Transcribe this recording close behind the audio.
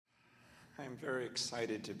I'm very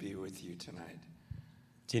excited to be with you tonight.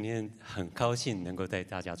 今天很高兴能够在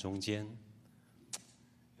大家中间。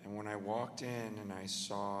And when I walked in and I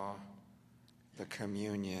saw the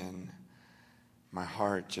communion, my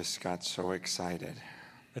heart just got so excited.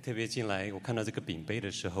 那特别进来，我看到这个饼杯的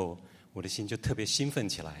时候，我的心就特别兴奋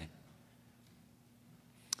起来。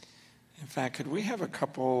In fact, could we have a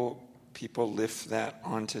couple people lift that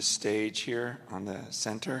onto stage here on the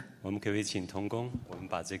center? 我们可不可以请同工，我们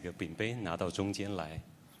把这个饼杯拿到中间来。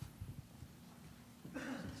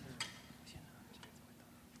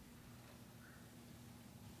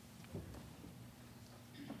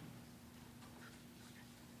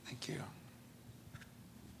Thank you.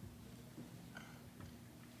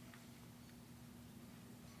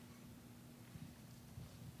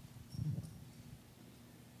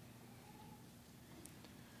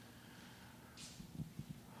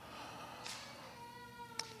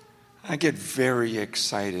 I get very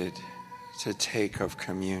excited to take of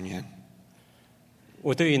communion.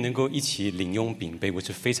 我对于能够一起领用饼杯，我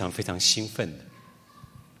是非常非常兴奋的。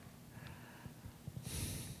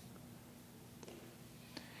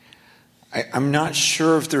I'm not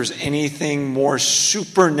sure if there's anything more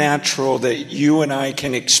supernatural that you and I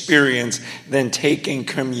can experience than taking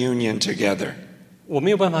communion together. 我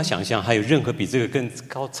没有办法想象还有任何比这个更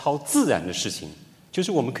超自然的事情，就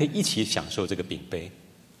是我们可以一起享受这个饼杯。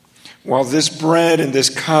While this bread and this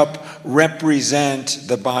cup represent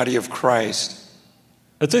the body of Christ.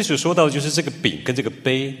 而这里所说到的就是这个饼跟这个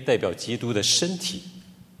杯代表基督的身体。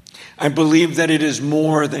I believe that it is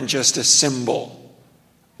more than just a symbol.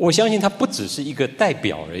 我相信它不只是一个代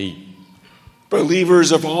表而已。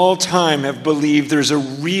Believers of all time have believed there's a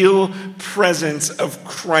real presence of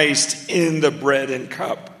Christ in the bread and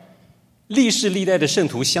cup. 历世历代的圣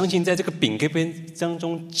徒相信，在这个饼跟杯当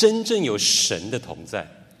中，真正有神的同在。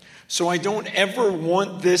So I don't ever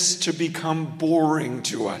want this to become boring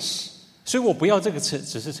to us. 所以我不要这个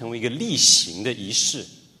只是成为一个例行的仪式。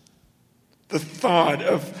The thought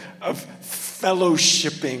of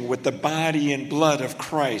fellowshipping with the body and blood of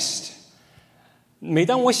Christ. 每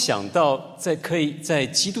当我想到可以在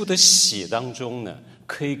基督的血当中呢，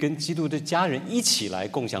可以跟基督的家人一起来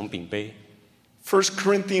共享饼杯。1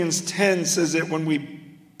 Corinthians 10 says that when we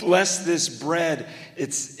bless this bread,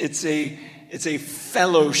 it's a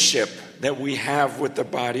fellowship that we have with the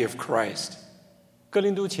body of Christ. 哥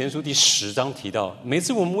林多前书第10章提到，每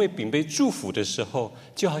次我们为饼杯祝福的时候，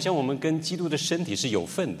就好像我们跟基督的身体是有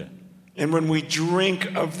份的。And when we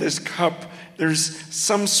drink of this cup, there's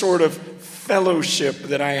some sort of fellowship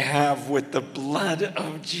that I have with the blood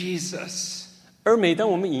of Jesus. 而每当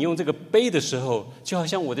我们饮用这个杯的时候，就好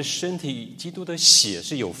像我的身体基督的血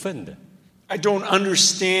是有份的。I don't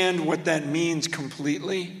understand what that means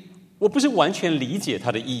completely. 我不是完全理解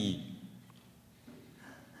它的意义。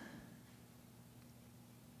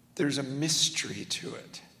There's a mystery to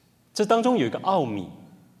it. 这当中有一个奥秘。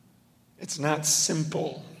It's not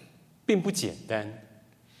simple. 并不简单。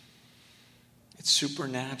It's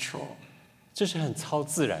supernatural. 这是很超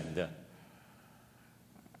自然的。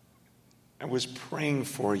I was praying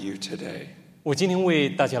for you today. 我今天为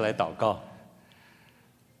大家来祷告。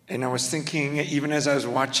And I was thinking, even as I was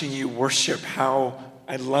watching you worship, how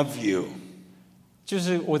I love you. 就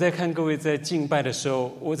是我在看各位在敬拜的时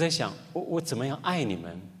候，我在想，我怎么样爱你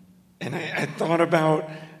们。And I thought about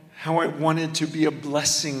how I wanted to be a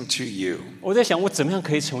blessing to you. 我在想，我怎么样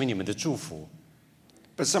可以成为你们的祝福。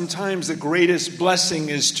But sometimes the greatest blessing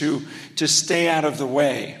is to stay out of the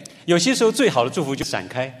way. 有些时候最好的祝福就闪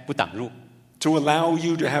开，不挡入。To allow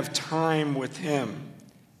you to have time with Him.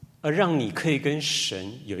 而让你可以跟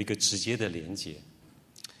神有一个直接的连结。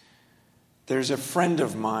There's a friend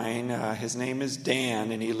of mine, his name is Dan,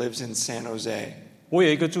 and he lives in San Jose. 我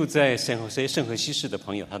有一个住在圣荷西市的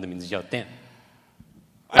朋友，他的名字叫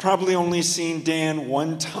Dan。I've probably only seen Dan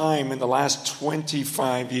one time in the last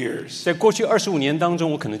 25 years. 在过去25年当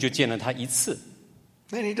中，我可能就见了他一次。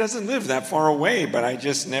And he doesn't live that far away, but I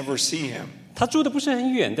just never see him. 他住的不是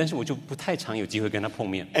很远，但是我就不太常有机会跟他碰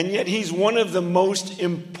面。And yet he's one of the most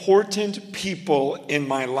important people in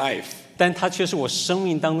my life. 但他却是我生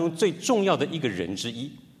命当中最重要的一个人之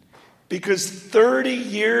一。Because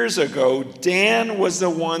 30 years ago, Dan was the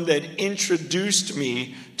one that introduced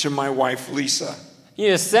me to my wife, Lisa. 因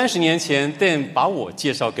为30年前 Dan 把我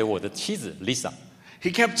介绍给我的妻子 Lisa。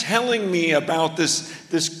 He kept telling me about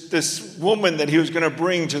this woman that he was going to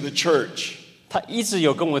bring to the church. 他一直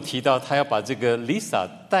有跟我提到，他要把这个 Lisa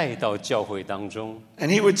带到教会当中。 And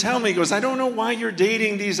he would tell me, he goes, I don't know why you're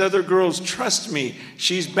dating these other girls. Trust me,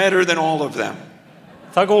 she's better than all of them.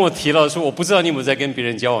 他跟我提到说，我不知道你有没有在跟别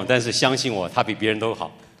人交往，但是相信我，他比别人都好。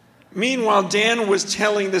Meanwhile, Dan was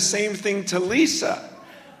telling the same thing to Lisa.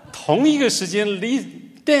 同一个时间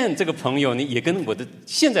Dan 这个朋友呢，也跟我的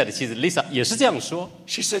现在的妻子 Lisa 也是这样说。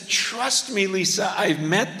She said, "Trust me, Lisa. I've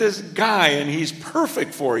met this guy, and he's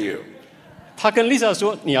perfect for you." 他跟 Lisa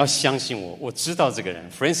说：“你要相信我，我知道这个人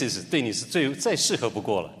Francis 对你是再适合不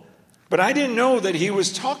过了。” But I didn't know that he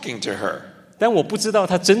was talking to her. 但我不知道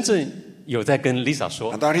他真正有在跟 Lisa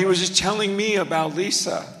说 I。thought he was just telling me about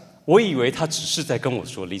Lisa. 我以为他只是在跟我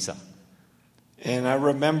说 Lisa。 And I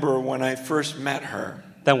remember when I first met her,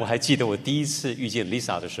 但我还记得我第一次遇见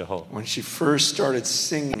Lisa 的时候， when she first started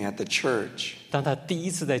singing at the church, 当她第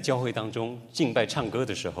一次在教会当中敬拜唱歌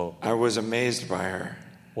的时候， I was amazed by her.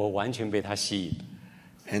 我完全被她吸引。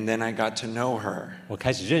 And then I got to know her, 我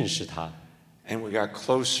开始认识她， and we got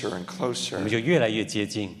closer and 我们 closer. 就越来越接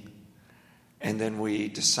近， And then we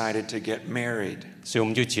decided to get married. 所以我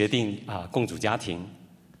们就决定共组家庭。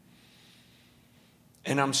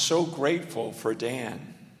 And I'm so grateful for Dan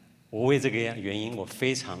我为这个原因，我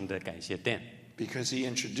非常的感谢 Dan， because he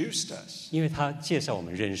introduced us. 因为他介绍我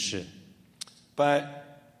们认识。 But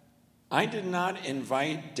I did not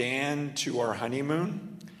invite Dan to our honeymoon.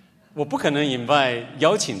 我不可能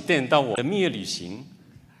邀请 Dan 到我的蜜月旅行。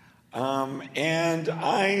 And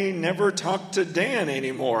I never talked to Dan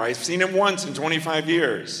anymore. I've seen him once in 25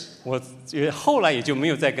 years. 我后来也就没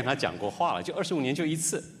有再跟他讲过话了，就25年就一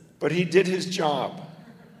次。 But he did his job.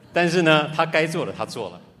 但是呢，他该做的他做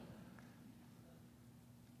了。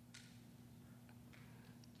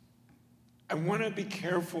 I want to be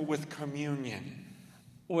careful with communion.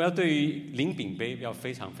 我要对于领饼杯要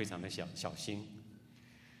非常非常的小心，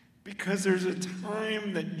 Because there's a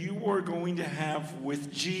time that you are going to have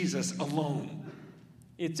with Jesus alone.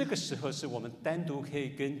 因为这个时候是我们单独可以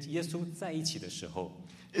跟耶稣在一起的时候。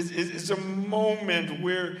 It's a moment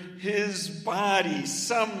where his body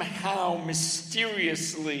somehow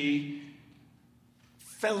mysteriously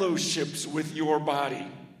fellowships with your body.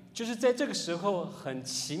 就是在这个时候，很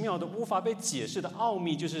奇妙的、无法被解释的奥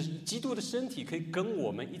秘，就是基督的身体可以跟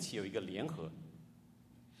我们一起有一个联合。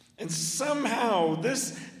 And somehow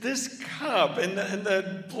this cup and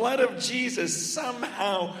the blood of Jesus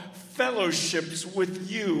somehow fellowships with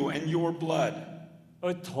you and your blood.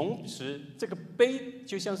 而同时，这个杯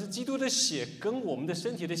就像是基督的血跟我们的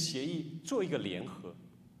身体的血液做一个联合。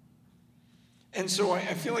 And so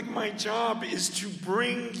I feel like my job is to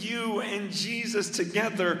bring you and Jesus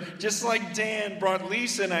together, just like Dan brought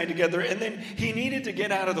Lisa and I together, and then he needed to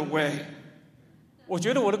get out of the way. 我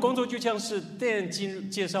觉得我的工作就像是 Dan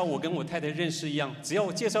介绍我跟我太太认识一样，只要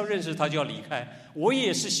我介绍认识，他就要离开。我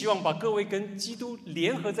也是希望把各位跟基督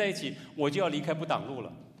联合在一起，我就要离开，不挡路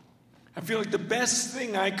了。 I feel like the best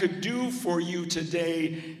thing I could do for you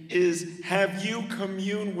today is have you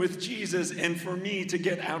commune with Jesus and for me to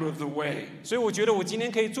get out of the way. 所以我觉得我今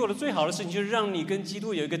天可以做的最好的事情，就是让你跟基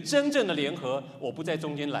督有一个真正的联合，我不在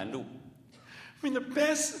中间拦路。 I mean, the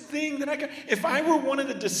best thing that I could, if I were one of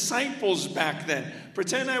the disciples back then,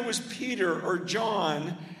 pretend I was Peter or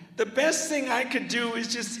John, the best thing I could do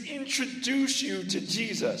is just introduce you to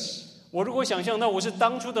Jesus. 我如果想象到我是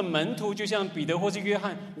当初的门徒，就像彼得或是约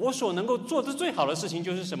翰，我所能够做的最好的事情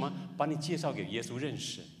就是什么？把你介绍给耶稣认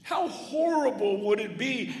识。 How horrible would it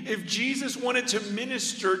be if Jesus wanted to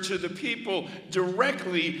minister to the people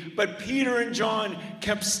directly, but Peter and John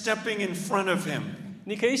kept stepping in front of him?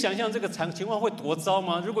 你可以想象这个情况会多糟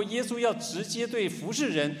吗？如果耶稣要直接对服侍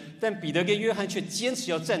人，但彼得跟约翰却坚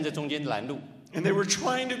持要站在中间拦路。 And they were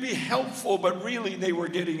trying to be helpful, but really they were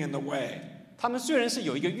getting in the way. 他们虽然是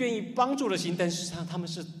有一个愿意帮助的心，但是他们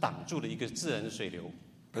是挡住了一个自然的水流。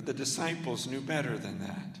 But the disciples knew better than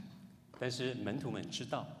that. 但是门徒们知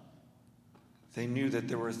道， They knew that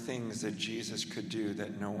there were things that Jesus could do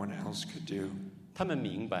that no one else could do. 他们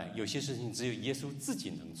明白有些事情只有耶稣自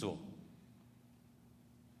己能做。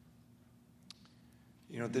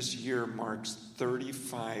 You know, this year marks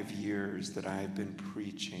 35 years that I've been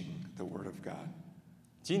preaching the Word of God.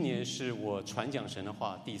 今年是我传讲神的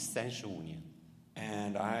话第35年。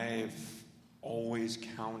 And I've always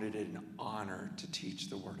counted it an honor to teach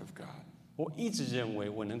the Word of God. 我一直认为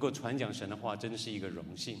我能够传讲神的话，真的是一个荣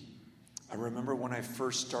幸。 I remember when I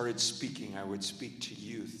first started speaking, I would speak to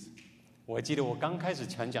youth. 我还记得我刚开始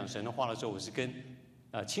传讲神的话的时候，我是跟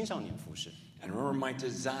青少年服侍。 And I remember my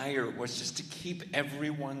desire was just to keep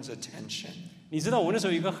everyone's attention. 你知道我那时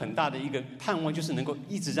候有一个很大的一个盼望，就是能够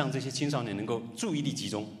一直让这些青少年能够注意力集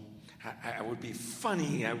中。 I would be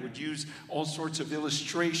funny. I would use all sorts of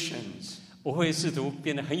illustrations. 我会试图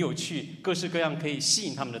变得很有趣，各式各样可以吸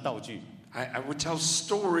引他们的道具。 I would tell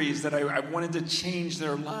stories that I wanted to change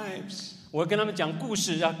their lives. 我会跟他们讲故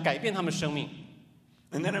事，要改变他们生命。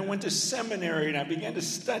And then I went to seminary and I began to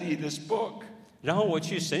study this book. 然后我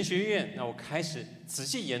去神学院，那我开始仔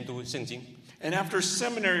细研读圣经。And after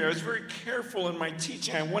seminary, I was very careful in my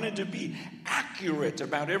teaching. I wanted to be accurate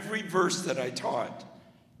about every verse that I taught.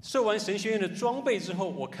 受完神学院的装备之后，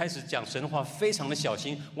我开始讲神话，非常的小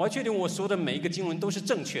心。我要确定我说的每一个经文都是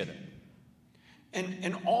正确的。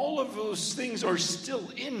And all of those things are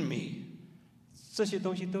still in me. 这些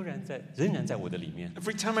东西仍然在我的里面。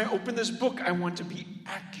Every time I open this book, I want to be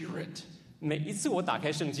accurate. 每一次我打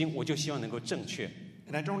开圣经，我就希望能够正确。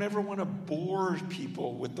And I don't ever want to bore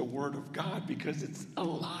people with the Word of God because it's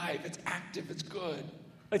alive, it's active, it's good.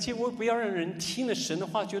 而且我不要让人听了神的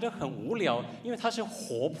话觉得很无聊，因为它是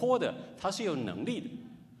活泼的，它是有能力的。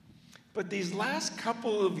But these last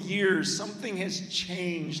couple of years, something has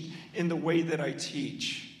changed in the way that I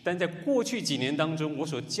teach. 但在过去几年当中，我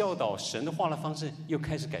所教导神的话的方式又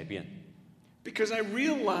开始改变。Because I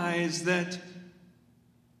realize that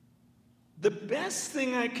the best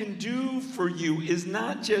thing I can do for you is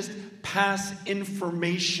not just pass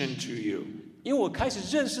information to you. 因为我开始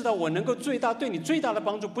认识到，我能够对你最大的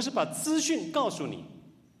帮助，不是把资讯告诉你。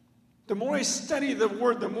The more I study the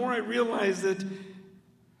Word, the more I realize that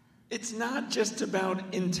it's not just about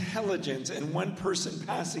intelligence and one person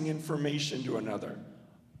passing information to another.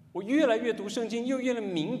 我越来越读圣经，又越来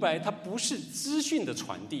明白，它不是资讯的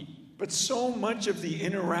传递。But so much of the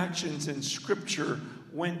interactions in Scripture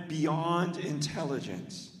went beyond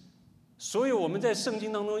intelligence. 所有我们在圣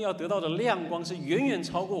经当中要得到的亮光，是远远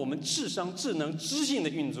超过我们智商、智能、知性的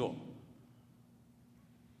运作。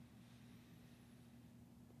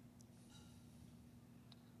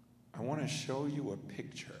I want to show you a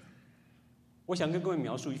picture. 我想跟各位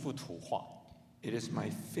描述一幅图画。It is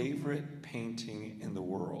my favorite painting in the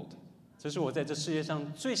world. 这是我在这世界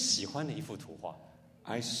上最喜欢的一幅图画。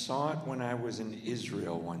I saw it when I was in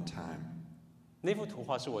Israel one time. 那幅图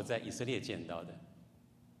画是我在以色列见到的。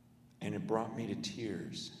And it brought me to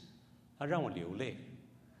tears. 它让我流泪。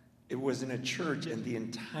It was in a church, and the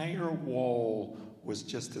entire wall was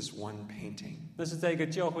just this one painting. 那是在一个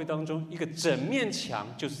教会当中，一个整面墙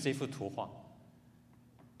就是这幅图画。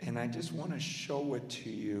And I just want to show it to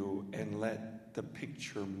you and let the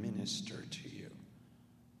picture minister to you.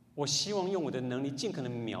 我希望用我的能力，尽可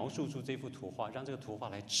能描述出这幅图画，让这个图画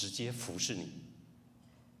来直接服侍你。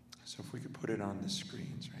So if we could put it on the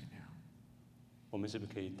screens right now. 我们是不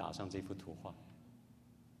是可以打上这幅图画？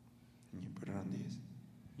 Can you put it on these?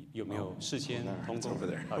 有没有事先通 It's 过 over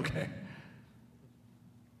there. Okay.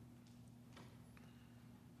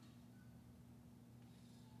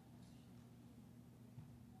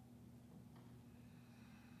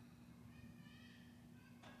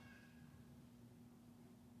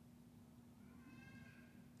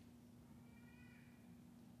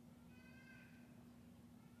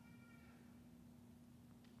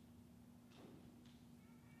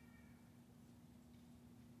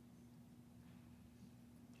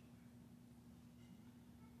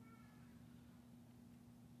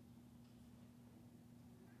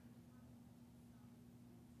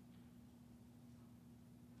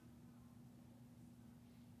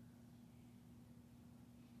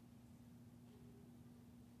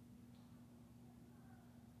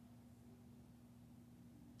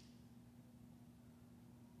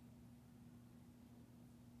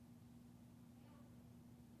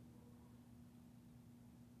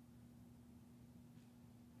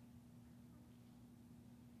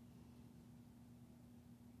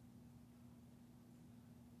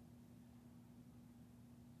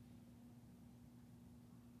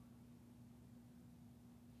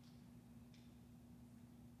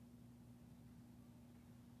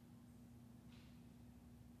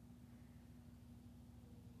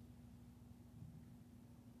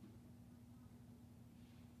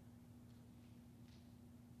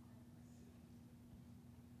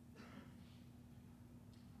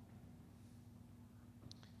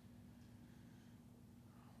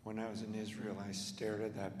 When I was in Israel, I stared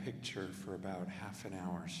at that picture for about half an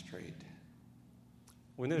hour straight.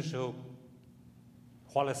 我那个时候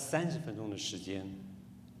花了30分钟的时间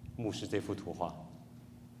目视这幅图画。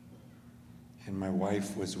And my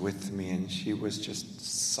wife was with me, and she was just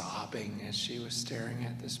sobbing as she was staring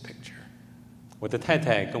at this picture. 我的太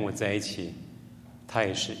太跟我在一起，她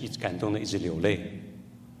也是一直感动的，一直流泪。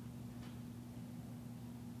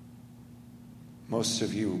Most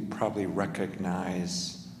of you probably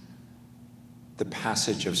recognize the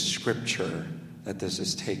passage of Scripture that this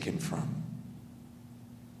is taken from.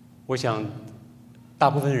 我想，大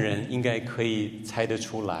部分人应该可以猜得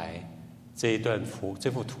出来，这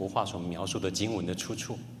幅图画所描述的经文的出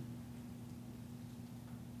处。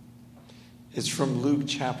It's from Luke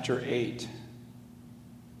chapter 8.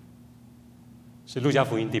 是路加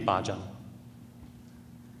福音第8章。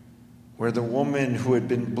Where the woman who had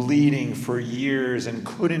been bleeding for years and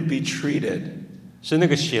couldn't be treated. 是那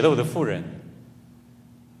个血漏的妇人。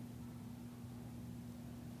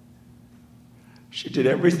She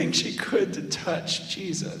did everything she could to touch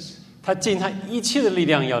Jesus. 她尽她一切的力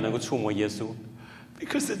量要能够触摸耶稣。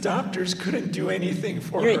Because the doctors couldn't do anything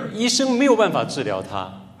for 因为 her. 医生没有办法治疗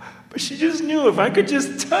她。But she just knew if I could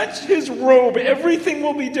just touch his robe, everything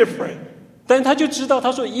will be different. 但她就知道，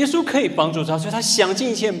她说耶稣可以帮助她，所以她想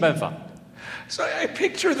尽一切办法。So I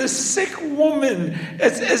picture this sick woman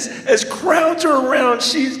as crowds are around,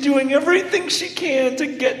 she's doing everything she can to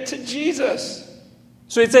get to Jesus.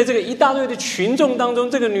 所以在这个一大堆的群众当中，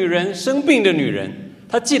这个女人生病的女人，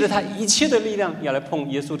她尽了她一切的力量要来碰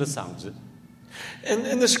耶稣的嗓子。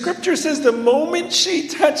And the scripture says the moment she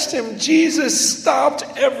touched him, Jesus stopped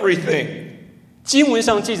everything. 经文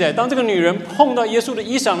上记载，当这个女人碰到耶稣的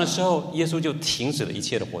衣裳的时候，耶稣就停止了一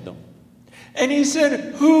切的活动。And he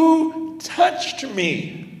said, "Who touched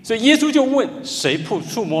me?" 所以耶稣就问：谁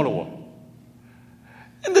触摸了我？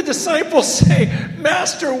 And the disciples say,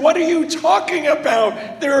 "Master, what are you talking about?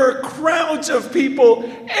 There are crowds of people.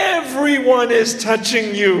 Everyone is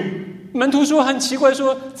touching you." 门徒说很奇怪，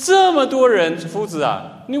说这么多人，夫子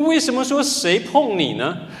啊，你为什么说谁碰你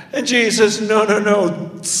呢？ And Jesus,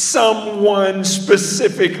 no. Someone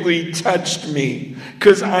specifically touched me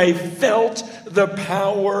because I felt the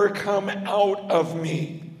power come out of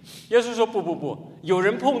me. 耶稣说不，有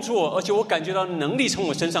人碰触我，而且我感觉到能力从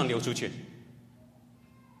我身上流出去。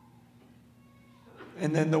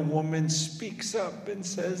And then the woman speaks up and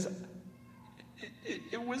says,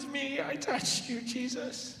 "It was me. I touched you,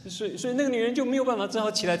 Jesus." 所以那个女人就没有办法，只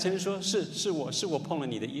好起来承认说：是我碰了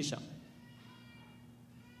你的衣裳。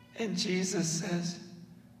And Jesus says,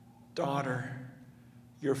 "Daughter,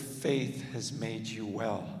 your faith has made you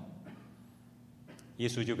well." 耶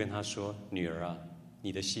稣就跟她说：女儿啊，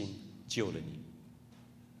你的信救了你。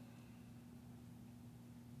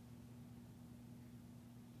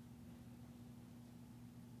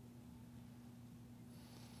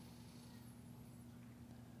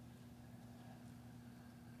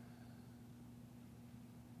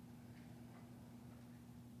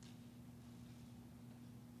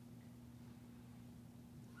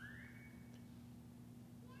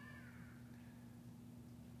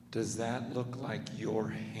Does that look like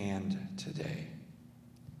your hand today?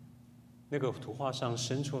 那个图画上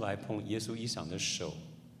伸出来碰耶稣衣裳的手，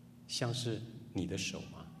像是你的手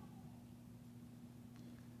吗？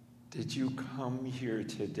 Did you come here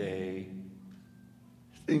today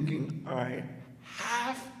thinking, I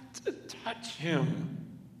have to touch him?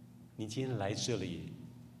 你今天来这里，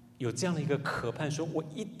有这样的一个渴盼，说我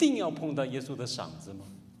一定要碰到耶稣的嗓子吗？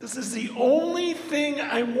 This is the only thing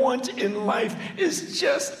I want in life is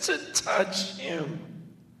just to touch him.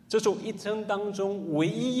 这是我一生当中唯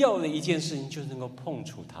一要的一件事情，就是能够碰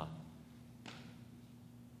触他。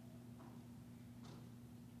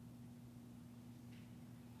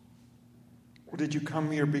Or did you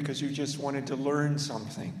come here because you just wanted to learn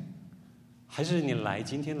something? 还是你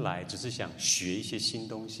今天来只是想学一些新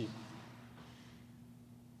东西？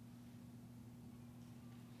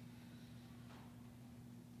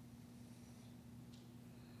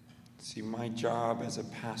 See, my job as a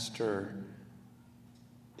pastor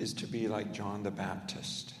is to be like John the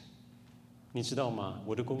Baptist. 你知道吗？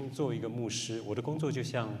我的工作，一个牧师，我的工作就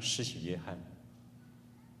像施洗约翰。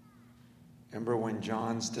Remember when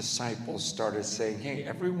John's disciples started saying, "Hey,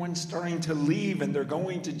 everyone's starting to leave and they're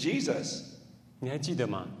going to Jesus." 你还记得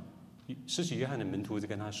吗？施洗约翰的门徒就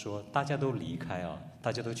跟他说：“大家都离开啊，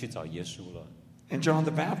大家都去找耶稣了。” And John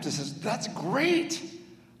the Baptist says, "That's great.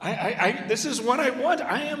 This is what I want.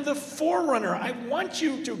 I am the forerunner. I want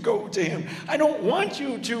you to go to him. I don't want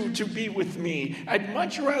you to be with me. I'd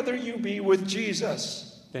much rather you be with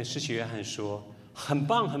Jesus." 但施洗约翰说：“很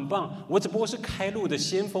棒，很棒！我只不过是开路的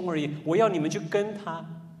先锋而已，我要你们去跟他。”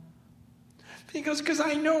 Because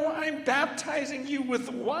I know I'm baptizing you with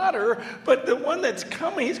water, but the one that's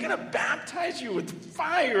coming, he's going to baptize you with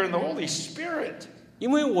fire and the Holy Spirit. 因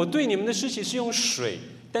为我对你们的施洗是用水，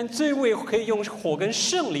但这位可以用火跟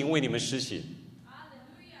圣灵为你们施洗。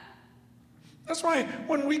That's why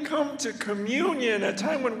when we come to communion, a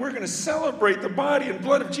time when we're going to celebrate the body and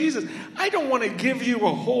blood of Jesus, I don't want to give you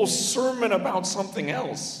a whole sermon about something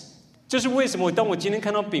else. 这是为什么？当我今天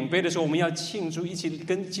看到饼杯的时候，我们要庆祝，一起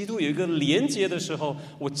跟基督有一个连结的时候，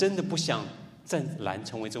我真的不想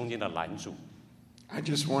成为中间的拦阻。I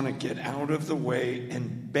just want to get out of the way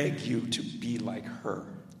and beg you to be like her.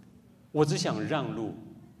 我只想让路，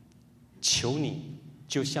求你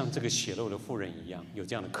就像这个血漏的妇人一样，有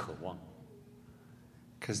这样的渴望。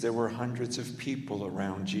Because there were hundreds of people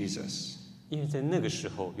around Jesus. 因为在那个时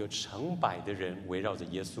候有成百的人围绕着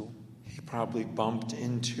耶稣， He probably bumped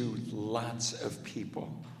into lots of people.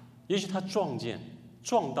 也许他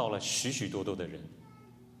撞到了许许多多的人，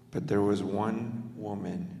 But there was one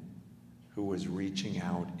woman who was reaching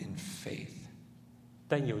out in faith.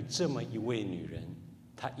 但有这么一位女人，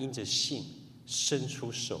她因着信伸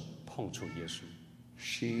出手碰触耶稣。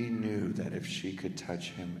 She knew that if she could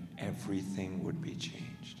touch him, everything would be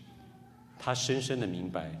changed. 她深深的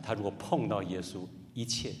明白，她如果碰到耶稣，一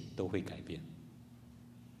切都会改变。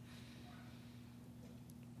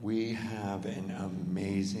 We have an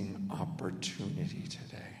amazing opportunity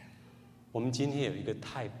today. 我们今天有一个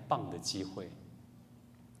太棒的机会，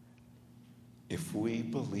 If we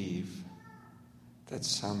believe that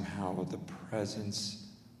somehow the presence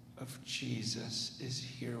of Jesus is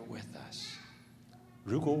here with us,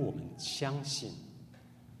 如果我们相信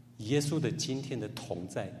耶稣的今天的同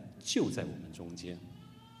在就在我们中间，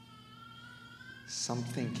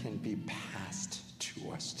 something can be passed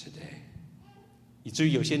to us today. 以至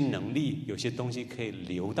于有些能力、有些东西可以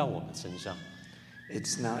流到我们身上，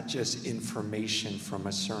 It's not just information from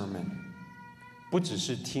a sermon. 不只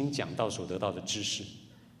是听讲道所得到的知识，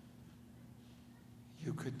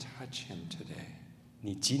 You could touch him today.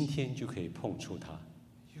 你今天就可以碰触他，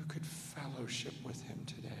 You could fellowship with him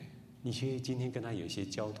today. 你可以今天跟他有一些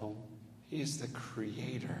交通。 He is the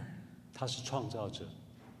creator. 他是创造者，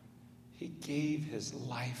 He gave his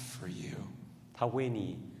life for you. 他为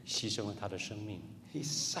你牺牲了他的生命， He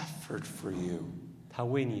suffered for you. 他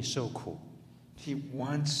为你受苦， He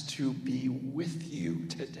wants to be with you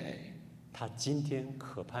today. 他今天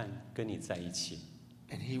渴盼跟你在一起，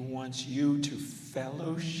 And he wants you to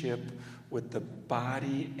fellowship with the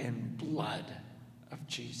body and blood of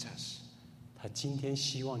Jesus. 他今天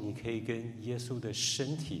希望你可以跟耶稣的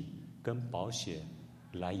身体跟宝血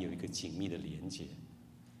来有一个紧密的连结。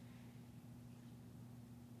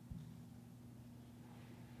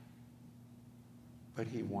 But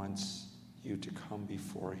he wants you to come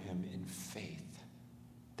before him in faith,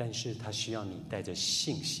 但是他需要你带着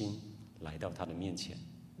信心来到他的面前，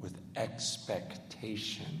 with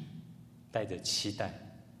expectation. 带着期待。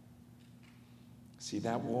 See,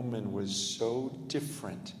 that woman was so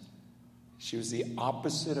different. She was the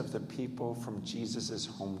opposite of the people from Jesus'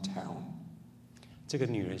 hometown. 这个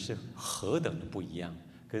女人是何等的不一样，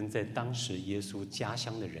跟在当时耶稣家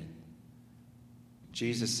乡的人。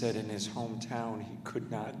 Jesus said in his hometown he could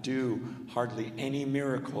not do hardly any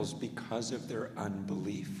miracles because of their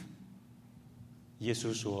unbelief. 耶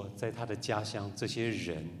稣说，在他的家乡，这些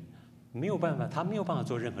人没有办法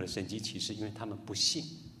做任何的神迹奇事，因为他们不信。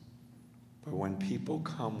 But when people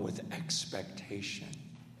come with expectation,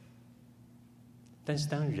 但是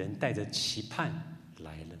当人带着期盼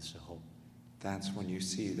来的时候， that's when you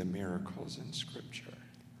see the miracles in Scripture.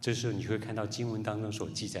 这时候你会看到经文当中所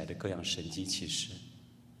记载的各样神迹奇事。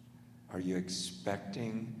 Are you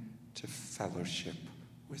expecting to fellowship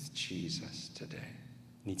with Jesus today?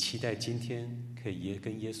 你期待今天可以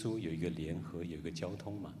跟耶稣有一个联合，有一个交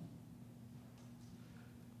通吗？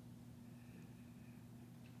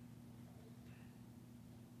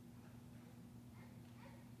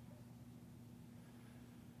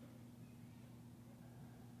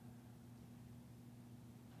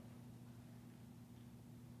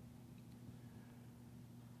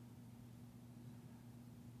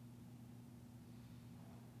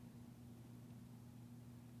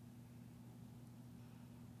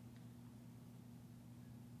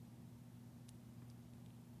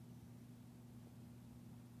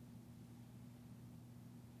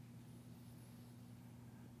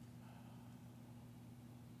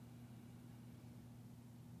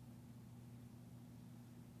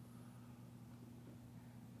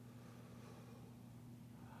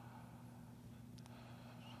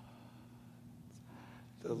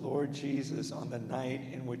 The Lord Jesus, on the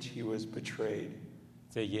night in which he was betrayed,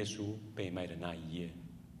 在耶稣被卖的那一夜，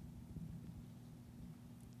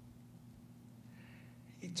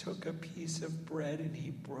 he took a piece of bread and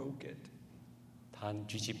he broke it. 他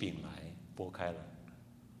举起饼来拨开了，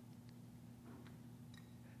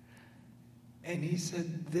 And he said,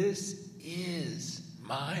 "This is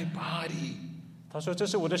my body, 他说：“这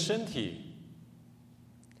是我的身体，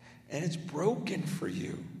 and it's broken for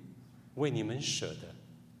you." 为你们舍的。”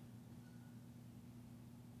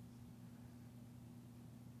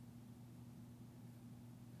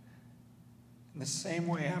 In the same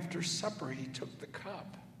way, after supper, he took the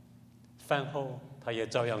cup. 饭后，他也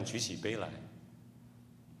照样举起杯来。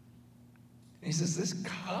 And he says, "This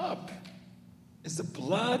cup is the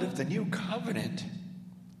blood of the new covenant.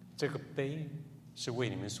 这个杯是为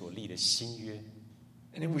你们所立的新约。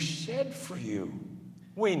And it was shed for you.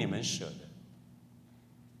 为你们舍的。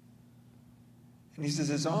And he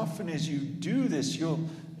says, as often as you do this,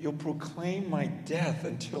 you'll proclaim my death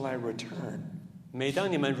until I return. 每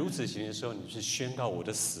当你们如此行的时候，你是宣告我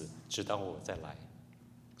的死，直到我再来。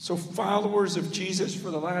So followers of Jesus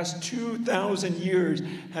for the last 2,000 years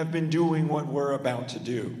have been doing what we're about to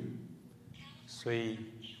do. 所以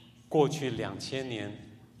过去2000年，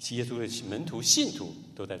耶稣的门徒、信徒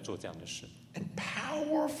都在做这样的事。And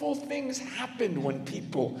powerful things happened when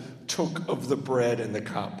people took of the bread and the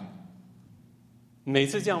cup. 每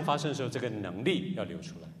次这样发生的时候，这个能力要流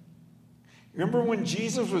出来。Remember when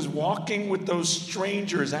Jesus was walking with those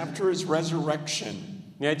strangers after his resurrection?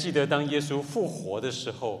 你还记得当耶稣复活的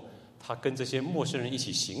时候，他跟这些陌生人一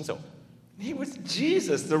起行走。He was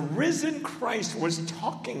Jesus, the risen Christ was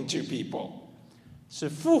talking to people. 是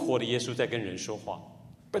复活的耶稣在跟人说话。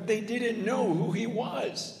But they didn't know who he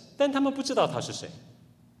was. 但他们不知道他是谁。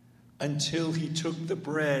Until he took the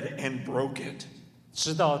bread and broke it.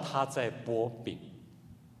 直到他在擘饼。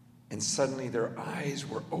And suddenly their eyes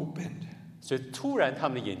were opened. 所以突然他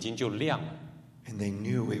们的眼睛就亮了。And they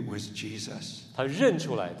knew it was Jesus. 他认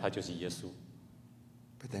出来他就是耶稣。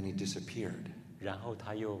But then he disappeared. 然后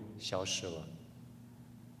他又消失了。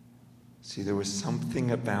See, there was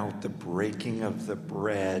something about the breaking of the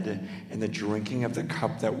bread and the drinking of the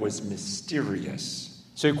cup that was mysterious.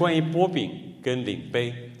 所以关于擘饼跟领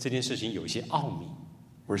杯这件事情有一些奥秘。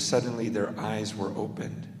Where suddenly their eyes were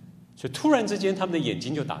opened. 所以突然之间他们的眼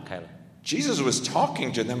睛就打开了。Jesus was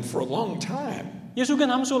talking to them for a long time. 耶稣跟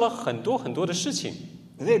他们说了很多很多的事情。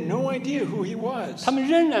They had no idea who he was. 他们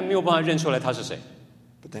仍然没有办法认出来他是谁。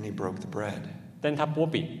But then he broke the bread. 但他擘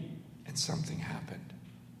饼。And something happened.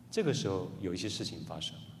 这个时候有一些事情发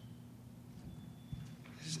生。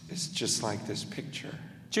It's just like this picture.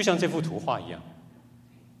 就像这幅图画一样。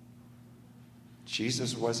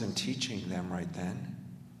Jesus wasn't teaching them right then.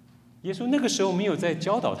 耶稣那个时候没有在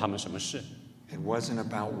教导他们什么事。It wasn't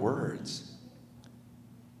about words.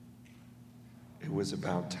 It was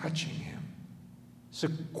about touching him. 是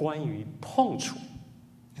关于碰触。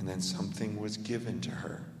And then something was given to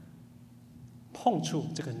her. 碰触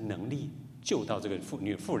这个能力就到这个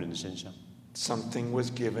妇人的身上。Something was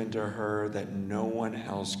given to her that no one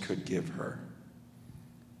else could give her.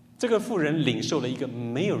 这个妇人领受了一个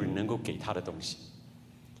没有人能够给她的东西。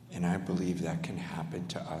And I believe that can happen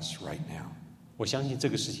to us right now. 我相信这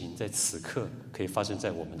个事情在此刻可以发生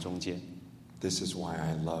在我们中间。This is why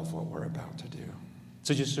I love what we're about to do.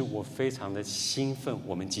 这就是我非常的兴奋，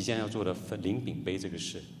我们即将要做的领饼杯这个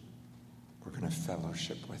事。We're going to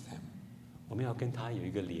fellowship with him. 我们要跟他有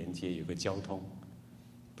一个连接，有一个交通。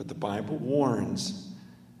But the Bible warns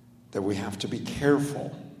that we have to be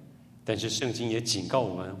careful. 但是圣经也警告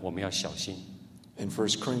我们，我们要小心。In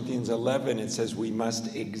 1 Corinthians 11, it says we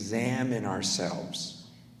must examine ourselves.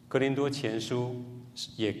 哥林多前书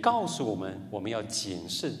也告诉我们，我们要检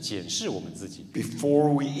视我们自己。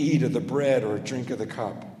Before we eat of the bread or drink of the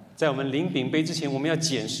cup. 在我们领饼杯之前，我们要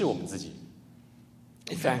检视我们自己。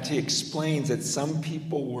In fact, he explains that some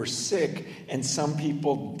people were sick and some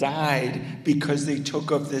people died because they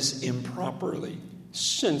took of this improperly.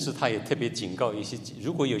 甚至他也特别警告一些，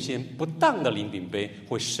如果有些人不当的领饼杯，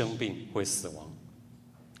会生病，会死亡。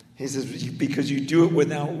He says, because you do it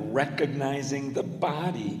without recognizing the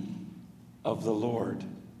body of the Lord.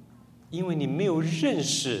 因为你没有认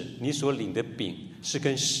识你所领的饼是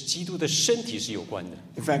跟基督的身体是有关的。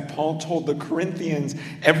In fact, Paul told the Corinthians,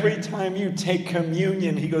 every time you take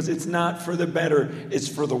communion, he goes, it's not for the better, it's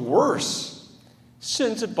for the worse.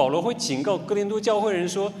 甚至保罗会警告哥林多教会人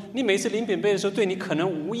说，你每次领饼杯的时候，对你可能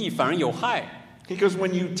无益，反而有害。He goes,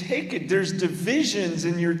 when you take it, there's divisions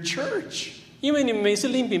in your church. 因为你每次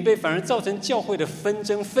领饼杯，反而造成教会的纷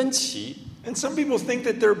争分歧。And some people think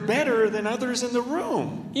that they're better than others in the room.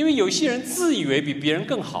 因为有些人自以为比别人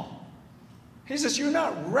更好。He says, you're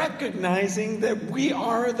not recognizing that we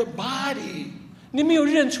are the body. 你没有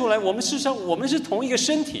认出来，我们事实上我们是同一个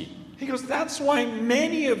身体。He goes, that's why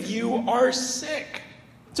many of you are sick.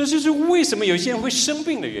 这就是为什么有些人会生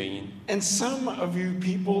病的原因。And some of you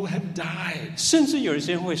people have died. 甚至有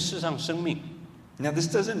些人会失上生命。Now, this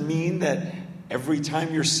doesn't mean that every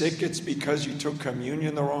time you're sick, it's because you took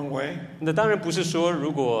communion the wrong way. 那当然不是说，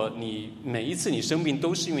如果你每一次你生病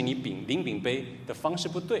都是因为你领饼杯的方式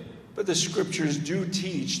不对。But the scriptures do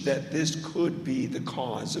teach that this could be the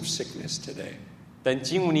cause of sickness today. 但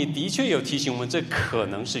经文里的确有提醒我们，这可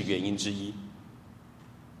能是原因之一。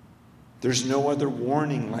There's no other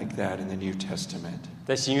warning like that in the New Testament.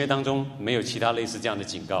 在新约当中，没有其他类似这样的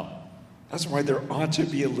警告。That's why there ought to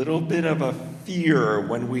be a little bit of a fear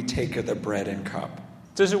when we take of the bread and cup.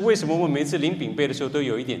 这是为什么我们每次领饼杯的时候都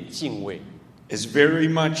有一点敬畏。It's very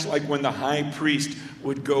much like when the high priest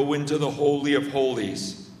would go into the Holy of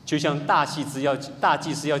Holies. 就像大祭司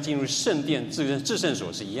要进入圣殿至圣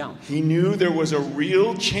所是一样。He knew there was a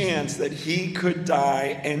real chance that he could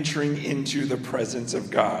die entering into the presence of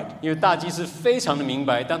God. 因为大祭司非常的明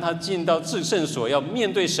白，当他进到至圣所要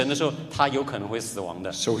面对神的时候，他有可能会死亡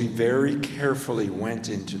的。So he very carefully went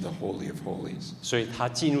into the Holy of Holies. 所以他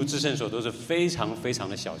进入至圣所都是非常非常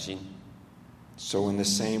的小心。So in the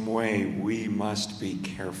same way, we must be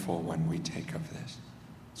careful when we take of this.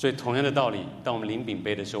 所以同样的道理，当我们领饼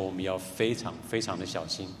杯的时候，我们要非常非常的小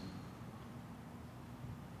心。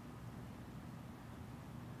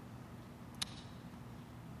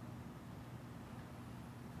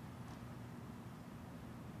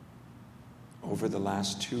Over the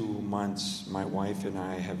last 2 months, my wife and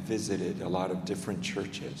I have visited a lot of different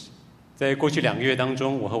churches. 在过去2个月当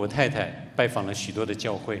中，我和我太太拜访了许多的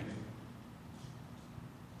教会。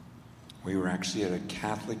We were actually at a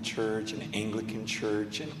Catholic church, an Anglican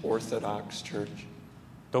church, an Orthodox church.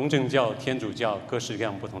 东正教、天主教，各式各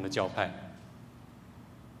样不同的教派。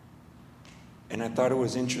And I thought it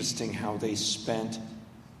was interesting how they spent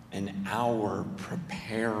an hour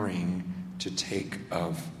preparing to take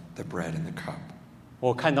of the bread and the cup.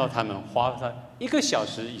 我看到他们花了1个小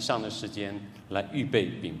时以上的时间来预备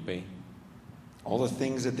饼杯。All the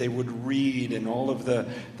things that they would read and all of the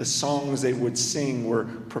songs they would sing were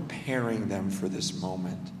preparing them for this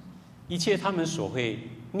moment. 一切他们所会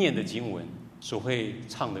念的经文，所会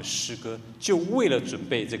唱的诗歌，就为了准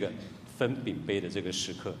备这个分饼杯的这个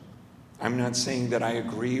时刻。I'm not saying that I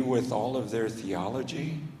agree with all of their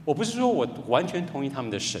theology. 我不是说我完全同意他们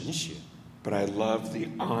的神学， But I love the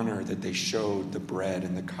honor that they showed the bread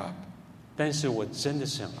and the cup. 但是我真的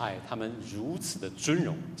是很爱他们如此的尊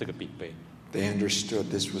荣这个饼杯。They understood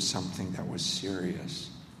this was something that was serious.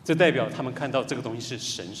 这代表他们看到这个东西是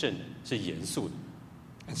神圣的，是严肃的。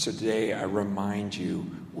And so today I remind you,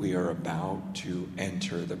 we are about to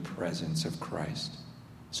enter the presence of Christ.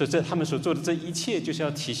 所以他们所做的这一切，就是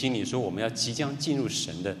要提醒你说，我们要即将进入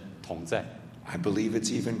神的同在。I believe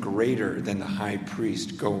it's even greater than the high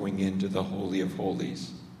priest going into the Holy of Holies.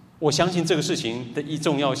 我相信这个事情的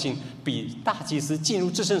重要性比大祭司进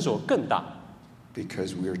入至圣所更大。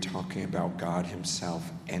Because we are talking about God himself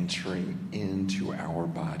entering into our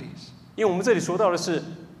bodies. 因为我们这里说到的是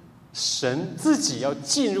神自己要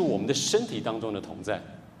进入我们的身体当中的同在。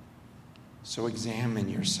So examine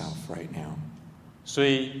yourself right now. 所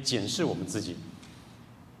以检视我们自己。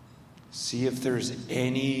See if there's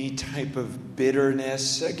any type of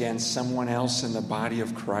bitterness against someone else in the body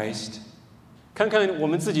of Christ. 看看我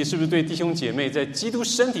们自己是不是对弟兄姐妹在基督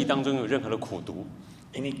身体当中有任何的苦毒。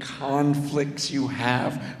Any conflicts you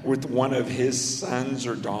have with one of his sons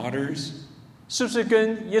or daughters? 是不是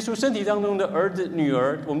跟耶稣身体当中的儿子、女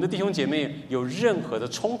儿，我们的弟兄姐妹有任何的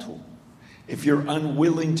冲突？ If you're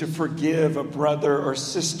unwilling to forgive a brother or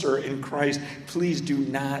sister in Christ, please do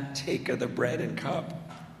not take of the bread and cup.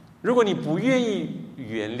 如果你不愿意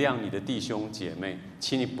原谅你的弟兄姐妹，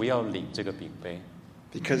请你不要领这个饼杯，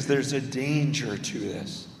 Because there's a danger to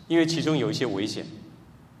this. 因为其中有一些危险。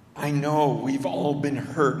I know we've all been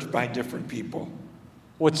hurt by different people.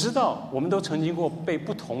 我知道我们都曾经过被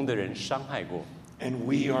不同的人伤害过， And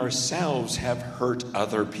we ourselves have hurt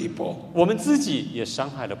other people. 我们自己也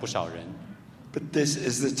伤害了不少人。 But this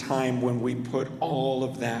is the time when we put all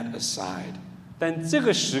of that aside. 但这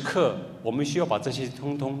个时刻，我们需要把这些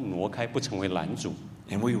通通挪开，不成为拦阻。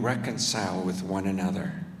 And we reconcile with one another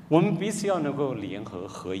我们彼此要能够联合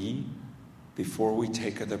合一， before we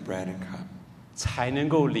take of the bread and cup. 才能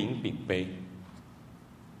够领饼杯。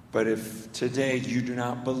 But if today you do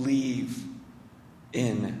not believe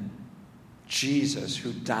in Jesus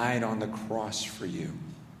who died on the cross for you,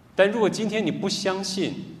 但如果今天你不相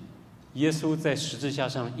信耶稣在十字架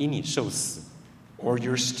上因你受死， or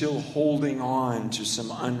you're still holding on to some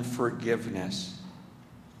unforgiveness,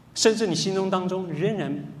 甚至你心中当中仍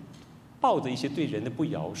然抱着一些对人的不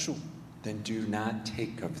饶恕， then do not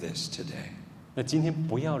take of this today. 那今天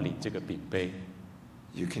不要领这个饼杯，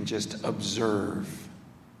 You can just observe.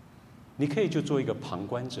 你可以就做一个旁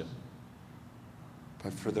观者。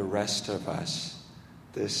 But for the rest of us,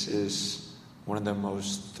 this is one of the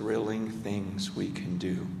most thrilling things we can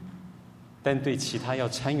do. 但对其他要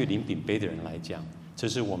参与领饼杯的人来讲，这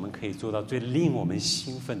是我们可以做到最令我们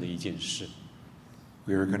兴奋的一件事。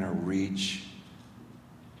 We are going to reach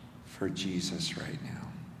for Jesus right now.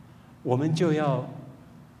 我们就要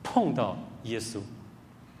碰到耶稣，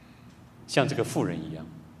像这个妇人一样。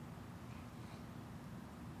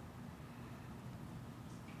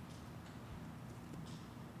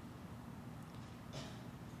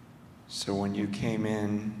So when you came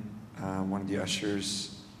in, one of the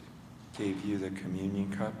ushers gave you the communion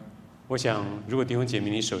cup. 我想，如果弟兄姐妹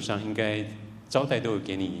你手上应该招待都有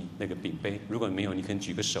给你那个饼杯，如果没有，你可以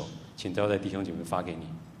举个手，请招待弟兄姐妹发给你。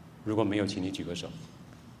如果没有，请你举个手。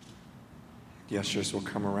The ushers will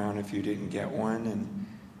come around if you didn't get one, and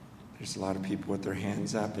there's a lot of people with their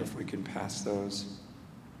hands up. If we can pass those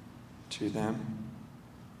to them,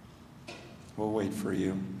 we'll wait for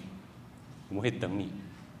you. 我们会等你。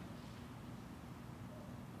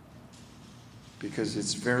Because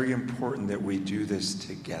it's very important that we do this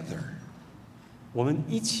together. 我们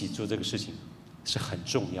一起做这个事情是很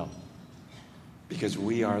重要的。Because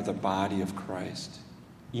we are the body of Christ.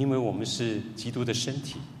 因为我们是基督的身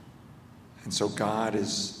体。And so God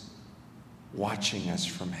is watching us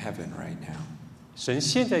from heaven right now. 神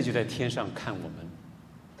现在就在天上看我们。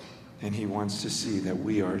And He wants to see that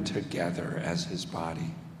we are together as His body.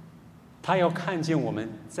 他要看见我们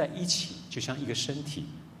在一起，就像一个身体。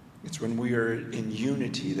It's when we are in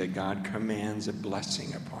unity that God commands a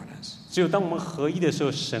blessing upon us. 只有当我们合一的时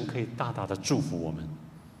候，神可以大大的祝福我们。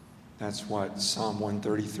That's what Psalm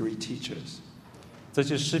 133 teaches. 这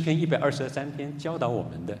就是诗篇123篇教导我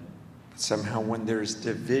们的。Somehow when there's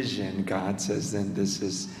division, God says then this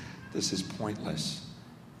is pointless.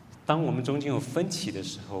 当我们中间有分歧的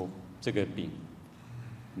时候，这个饼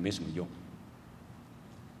没什么用。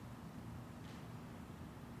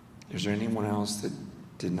Is there anyone else that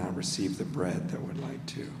did not receive the bread that would like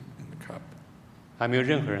to in the cup? 还没有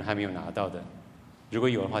任何人还没有拿到的，如果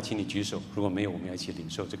有的话，请你举手；如果没有，我们要一起领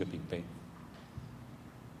受这个饼杯。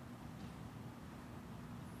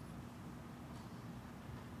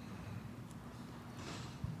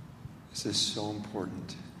This is so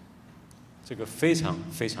important. 这个非常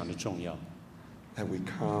非常的重要。That we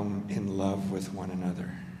come in love with one another.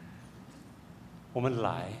 我们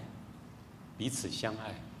来彼此相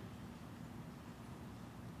爱。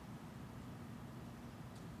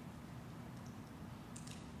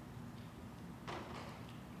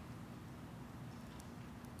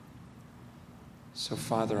So,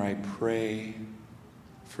 Father, I pray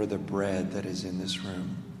for the bread that is in this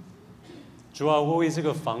room. 主啊，我为这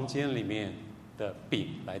个房间里面的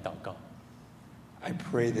饼来祷告。I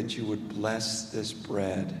pray that you would bless this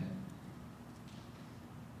bread.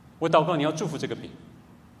 我祷告你要祝福这个饼。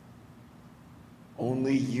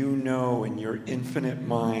Only you know in your infinite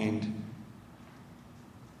mind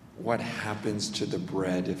what happens to the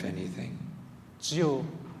bread, if anything. 只有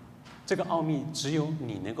这个奥秘，只有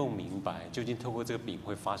你能够明白，究竟透过这个饼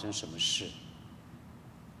会发生什么事。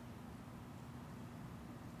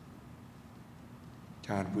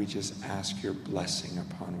God, we just ask your blessing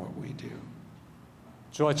upon what we do.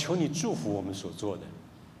 主啊，求你祝福我们所做的。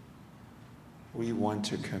We want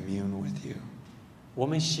to commune with you. 我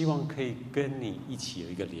们希望可以跟你一起有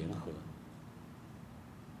一个联合。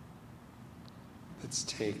Let's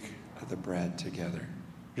take the bread together.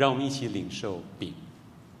 让我们一起领受饼。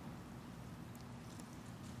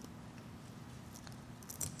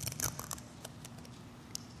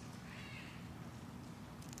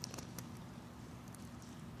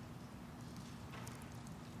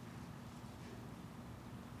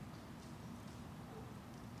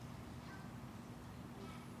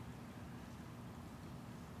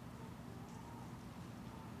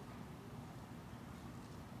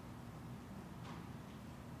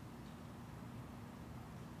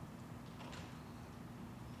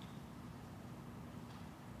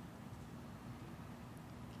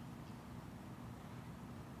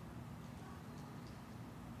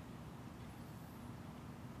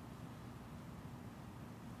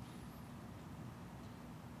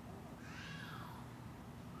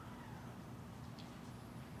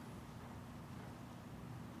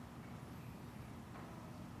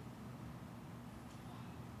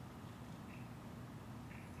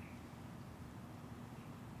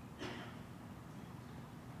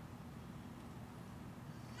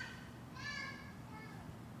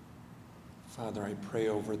Father, I pray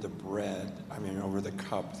over the over the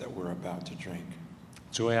cup that we're about to drink.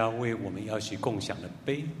 主要为我们要去共享的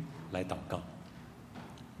杯来祷告。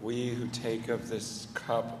We who take of this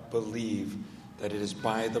cup believe that it is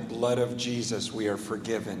by the blood of Jesus we are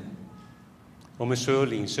forgiven. 我们所有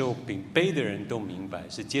领受饼杯的人都明白，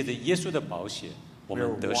是借着耶稣的宝血，我 We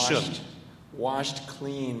are 们得赦免。 washed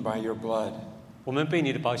clean by your blood. 我们被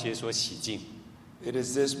你的宝血所洗净。 It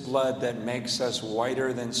is this blood that makes us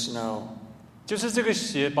whiter than snow. 就是这个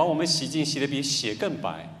血把我们洗净，洗得比血更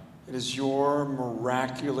白。 It is your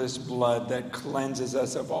miraculous blood that cleanses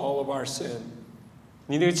us of all of our sin.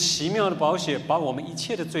 你那个奇妙的宝血把我们一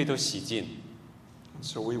切的罪都洗净。 And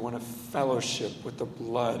so we want to fellowship with the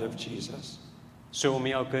blood of Jesus. 所以我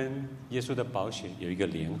们要跟耶稣的宝血有一个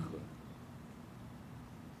联合。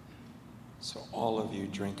So all of you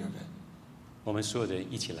drink of it. 我们所有的人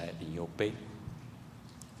一起来领油杯。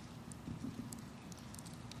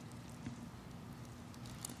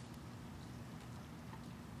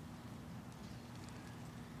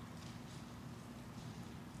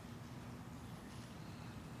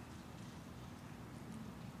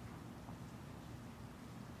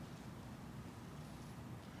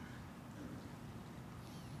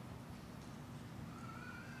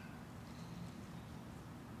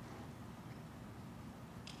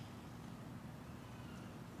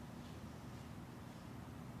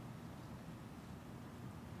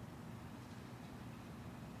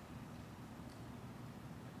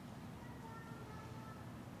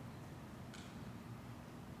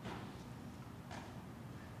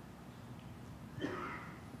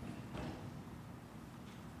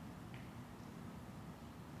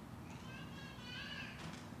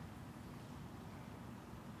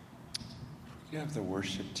You have the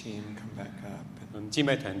worship team come back up. 我们敬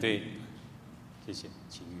拜团队，谢谢，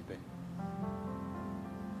请预备。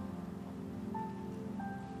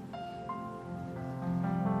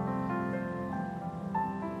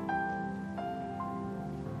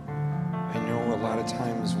I know a lot of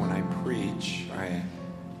times when I preach,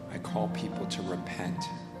 I call people to repent.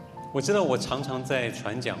 我知道我常常在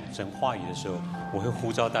传讲神话语的时候，我会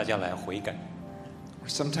呼召大家来悔改， Or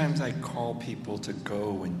sometimes I call people to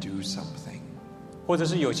go and do something. 或者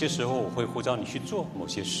是有些时候我会呼召你去做某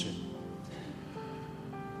些事。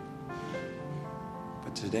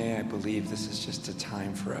But today I believe this is just a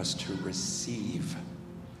time for us to receive.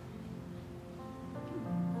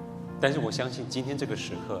 但是我相信今天这个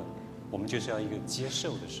时刻，我们就是要一个接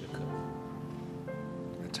受的时刻，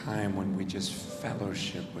 A time when we just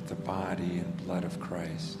fellowship with the body and blood of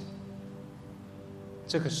Christ.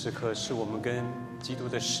 这个时刻是我们跟基督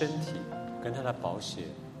的身体、跟他的宝血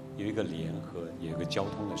有一个联合，有一个交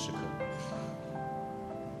通的时刻。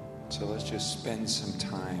So let's just spend some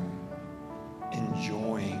time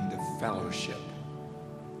enjoying the fellowship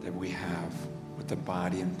that we have with the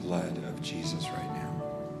body and blood of Jesus right now.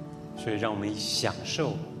 所以让我们享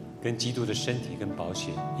受跟基督的身体跟宝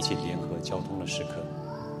血一起联合交通的时刻。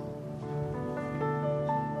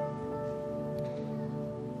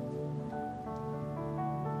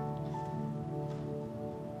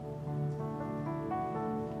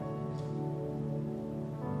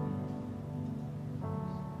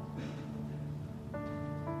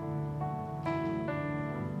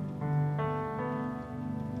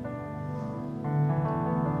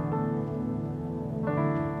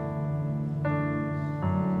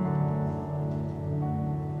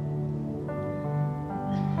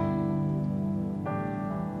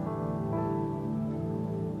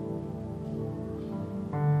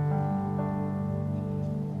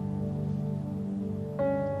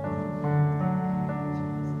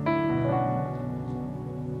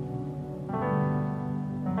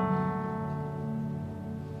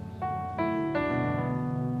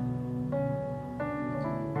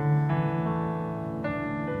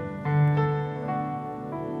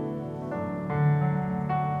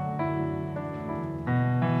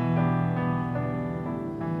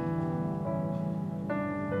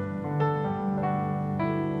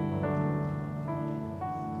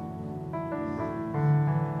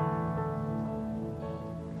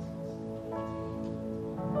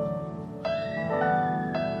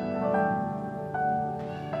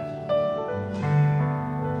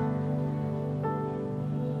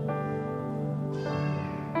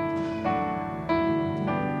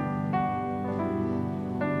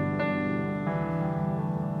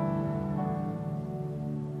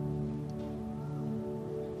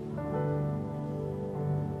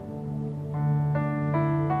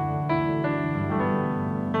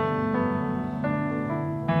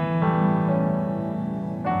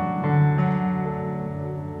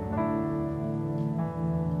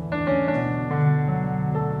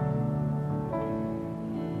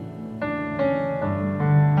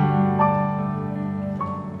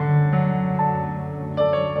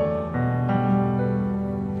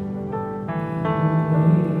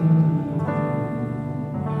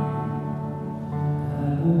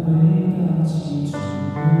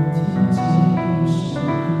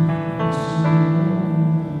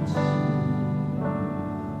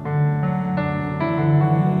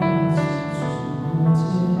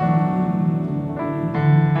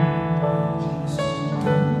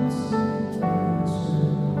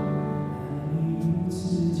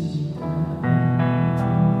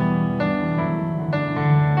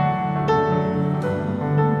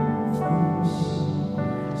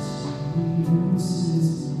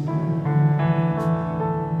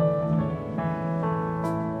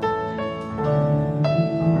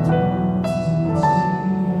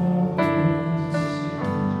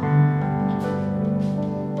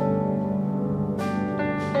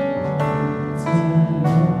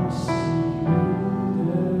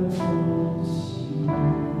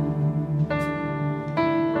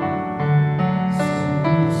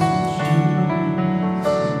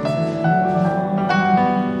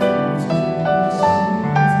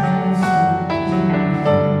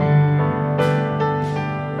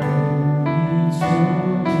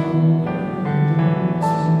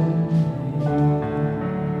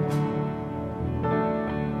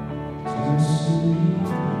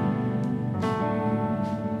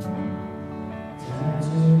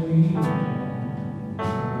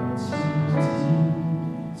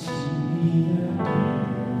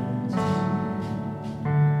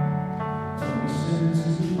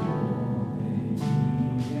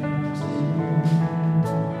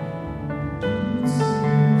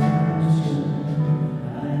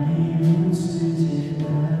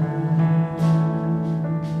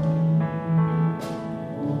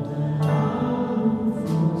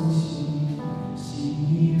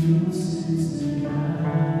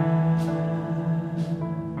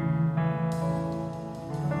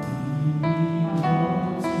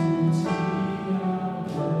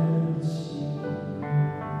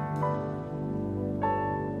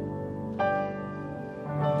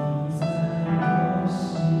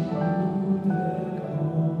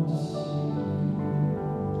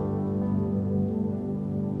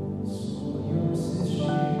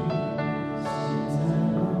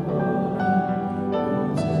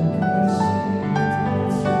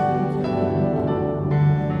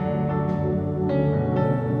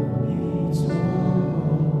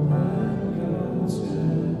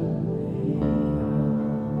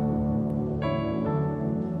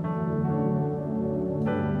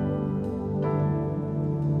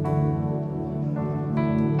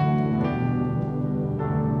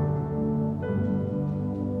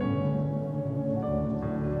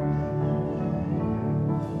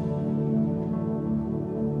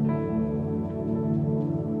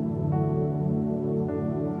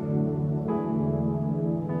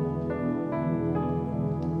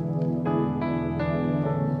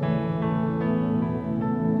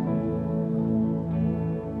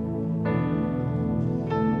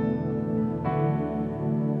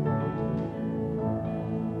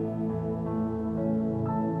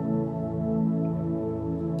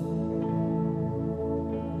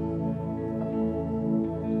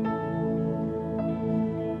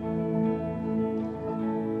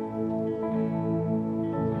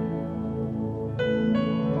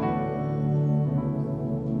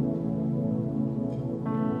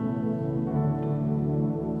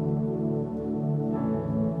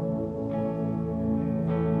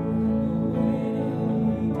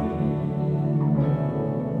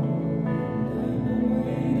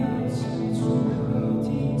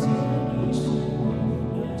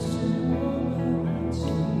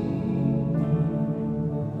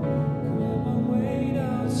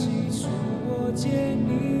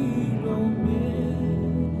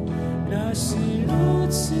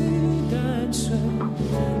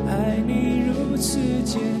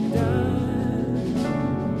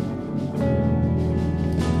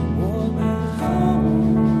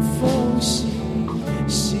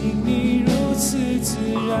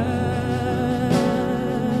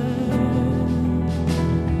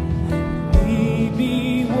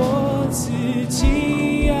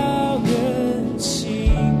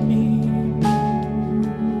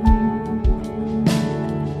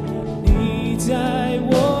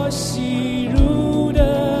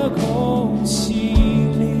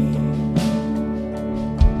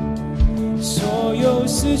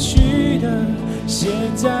死去的，现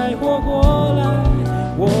在活过来，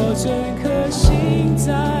我整颗心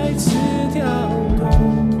再次跳动。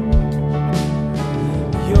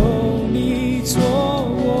有你做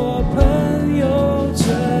我朋友真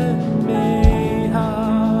美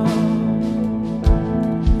好，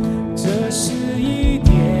这是伊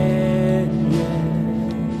甸园，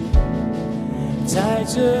在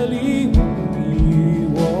这里与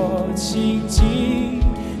我亲近。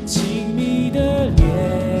亲密的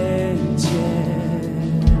连接，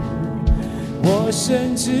我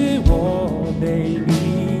深知我被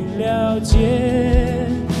你了解，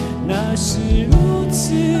那是如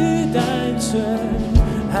此单纯，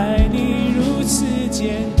爱你如此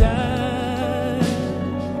简单，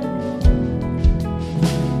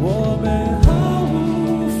我们毫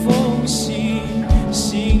无缝隙，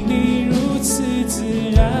心里如此自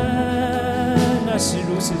然，那是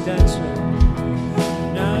如此单纯。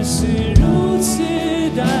那是如此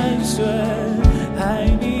单纯，爱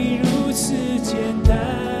你如此简单，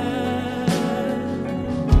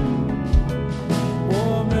我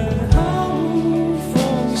们毫无缝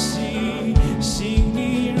隙，心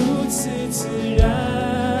里如此自然。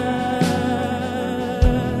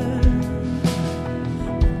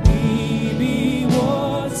你比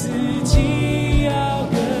我自己要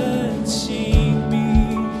更亲密，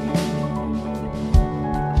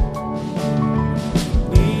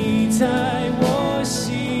在我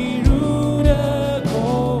吸入的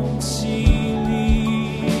空气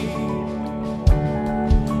里，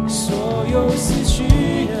所有死去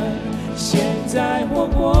的，现在活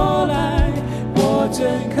过来，我整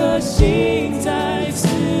颗心再次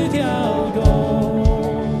跳动。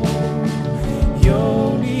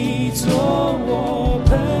有你做我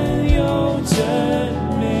朋友真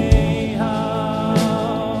美好。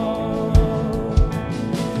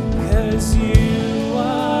'Cause you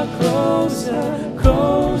are closer,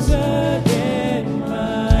 closer than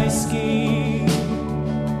my skin.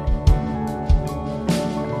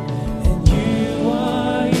 And you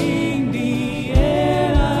are in the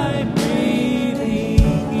air I'm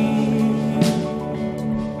breathing in.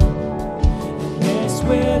 And that's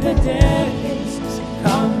where the dead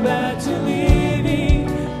come back to living.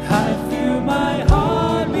 I feel my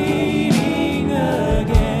heart beating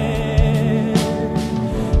again.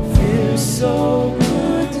 Feels so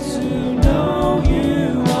good to know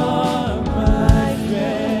you are my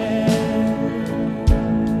friend.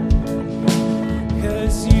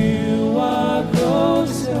 'Cause you are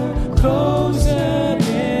closer, closer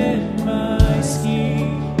than my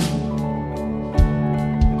skin.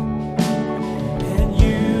 And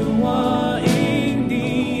you are in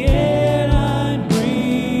the air I'm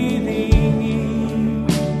breathing in.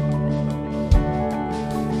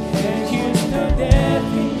 And here's the dead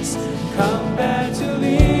things come back to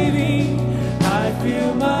living. I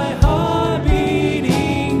feel my heart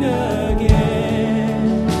beating again.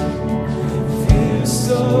 Feels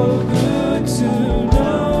so good to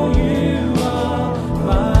know you are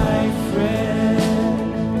my friend.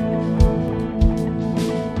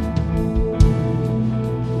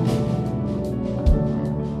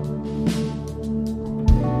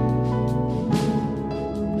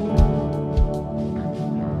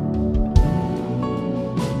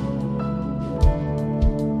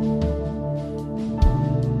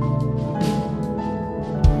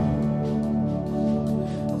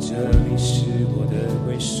这里是我的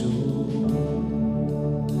归属，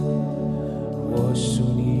我属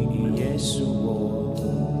你，你也属我。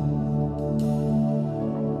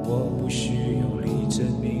我不需用力证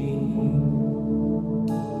明，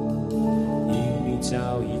因你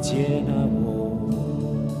早已接纳我。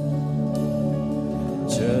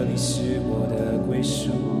这里是我的归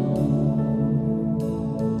属，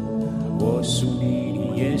我属你，你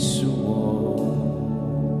也属我。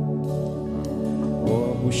我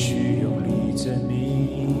不需用力证明，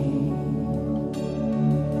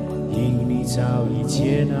因你早已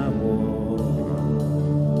接纳我。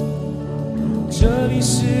这里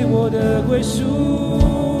是我的归属，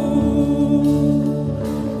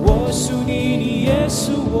我属你，你也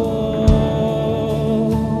属我。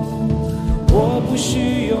我不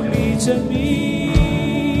需用力证明，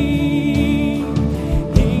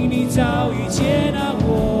因你早已接纳我。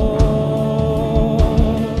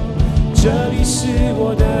这里是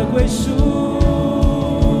我的归属，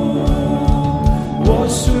我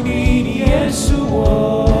属你，你也属我。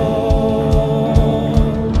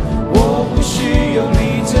我不需用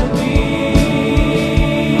力证明，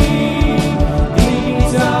因你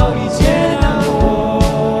早已接纳我。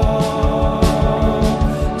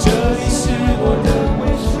这里是我的归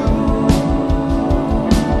属，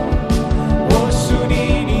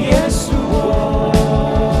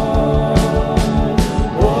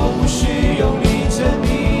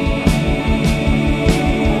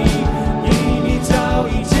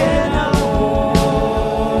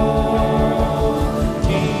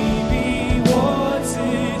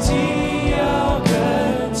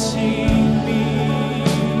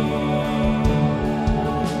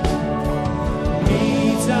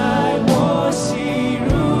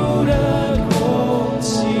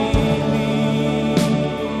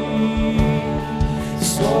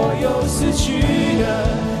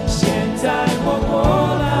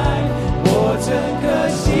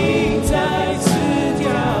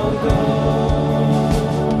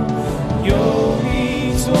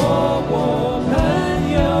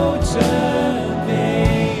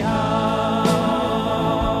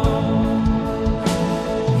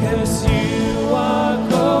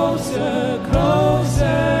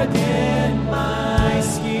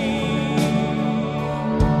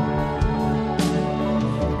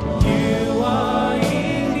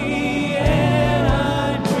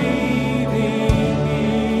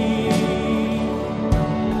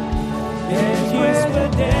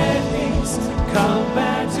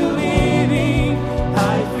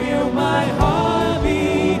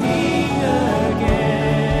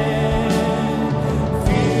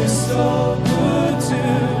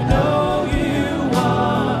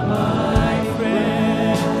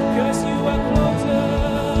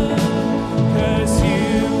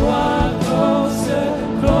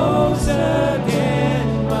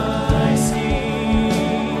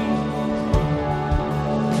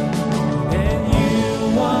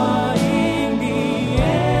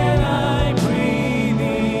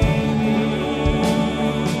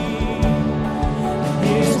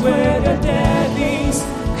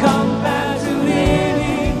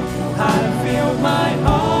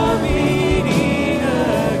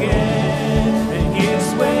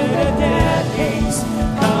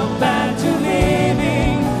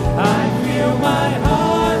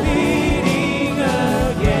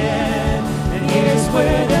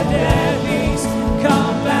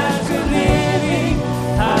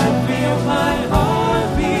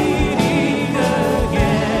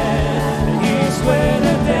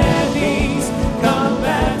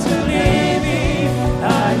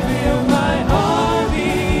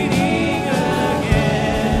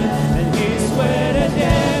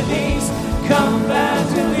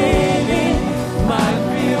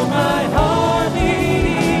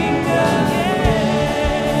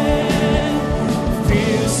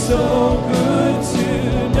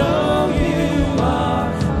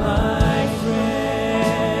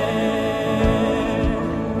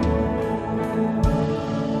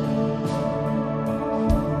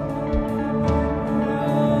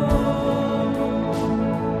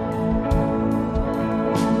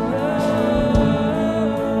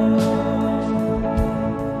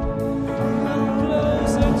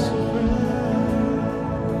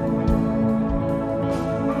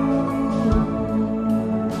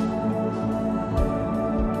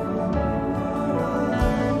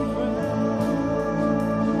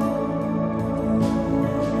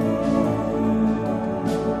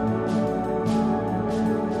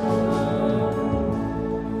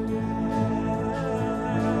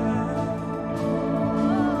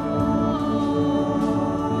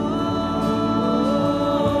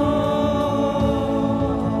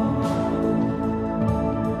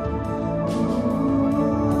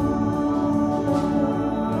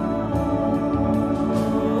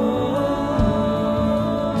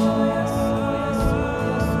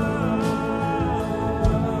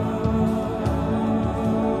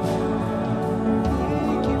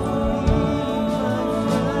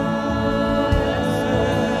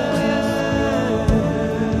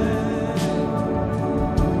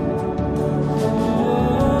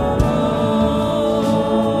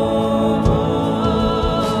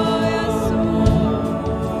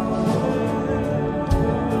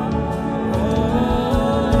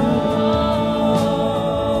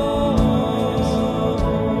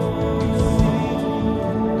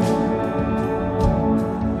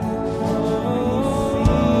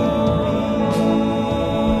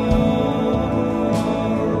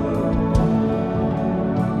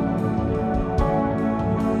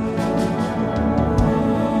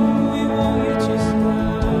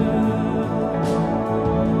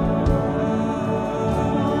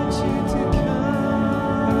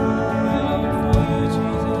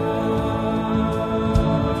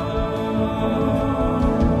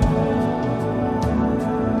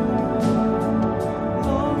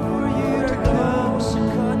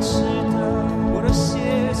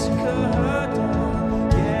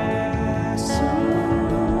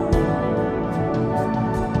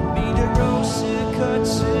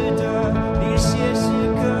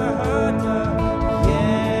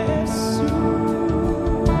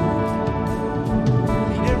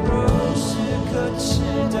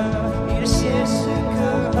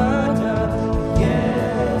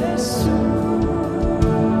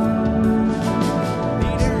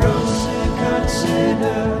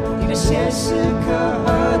是可喝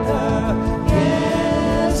的，耶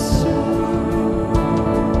稣。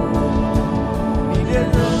你的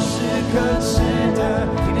肉是可吃的，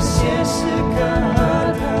你的血是可喝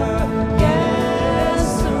的，耶稣。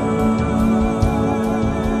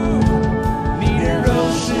你的肉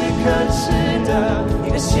是可吃的，你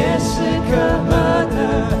的血是可喝的，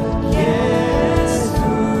耶稣。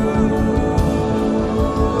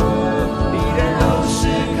你的肉是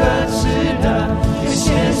可吃的，你的血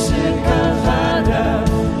是可喝的，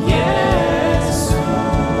耶稣。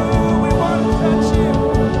We want to touch you。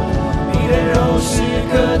你的肉是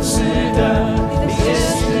可吃的，你的血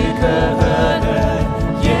是可喝的，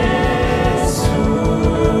耶稣。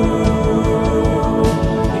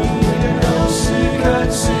你的肉是可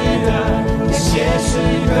吃的，你的血是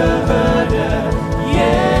可喝的，耶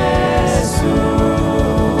稣。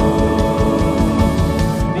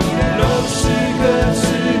你的肉是可吃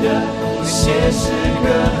的，你的血是可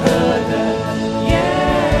喝的，耶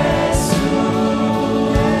稣。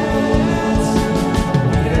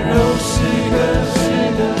你的肉是可吃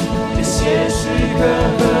的，你的血是可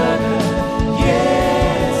喝的，耶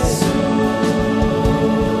稣。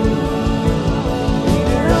你的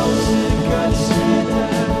肉是可吃的，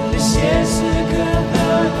你的血是可喝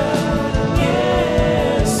的，耶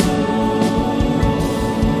稣。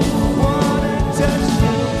Wanna touch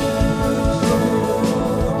you,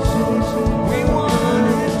 we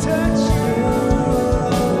wanna touch you,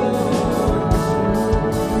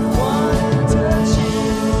 wanna touch you,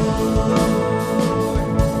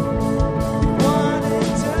 we wanna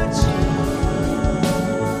touch you,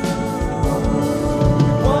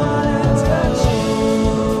 wanna touch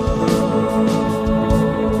you,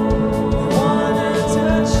 wanna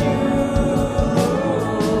touch you,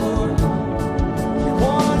 we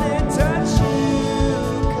wanna touch you,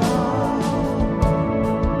 God,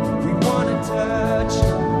 we wanna touch you.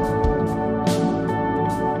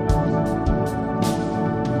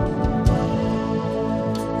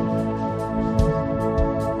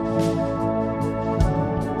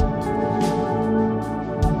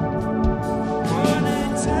 Wanna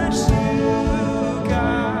touch you,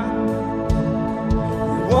 God.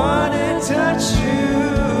 We wanna touch you,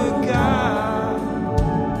 God.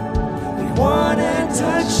 We wanna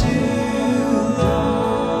touch you,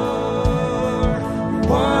 Lord. We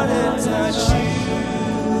wanna touch you,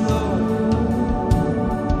 Lord.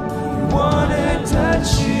 We wanna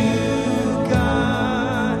touch you,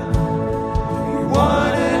 God. We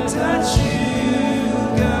wanna touch you,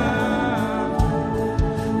 God.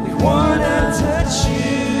 We wanna touch you,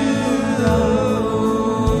 Lord.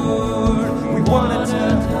 We wanna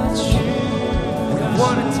touch you. We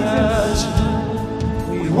wanna touch you.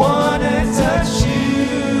 We wanna touch you,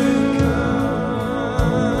 God.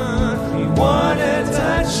 We wanna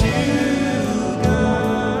touch you, God.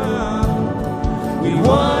 We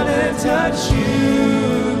wanna touch you,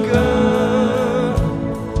 God.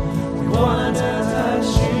 We wanna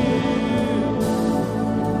touch you.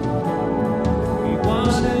 We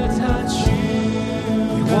wanna touch you.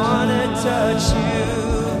 We wanna touch you.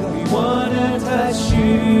 We wanna touch you.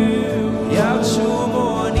 要触摸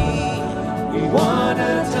你。We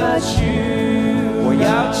wanna touch you. 我要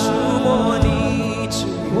触摸你。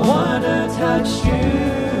We wanna touch you.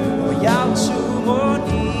 我要触摸你。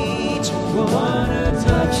We wanna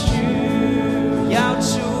touch you. 我要触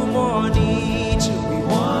摸你。We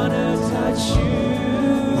wanna touch you.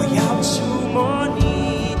 我要触摸你。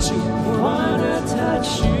We wanna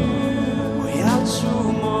touch you. 我要触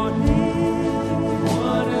摸你。We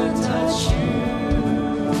wanna touch you.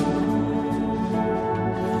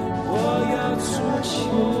 我要触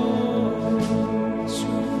摸，触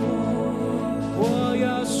摸，我要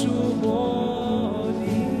触摸你，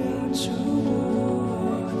触摸，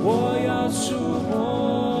我要触摸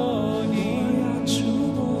你，触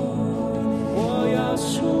摸，我要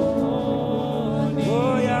触摸你，我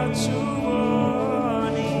要触摸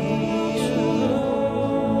你，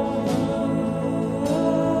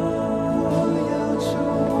我要触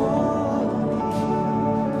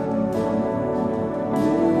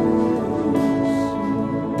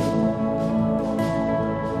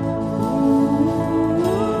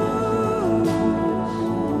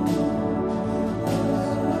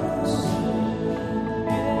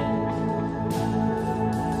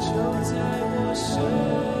就在我身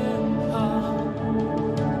旁，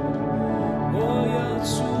我要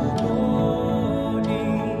触摸你，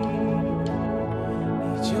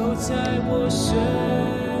你就在我身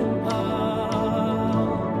旁，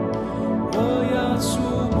我要触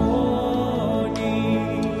摸你，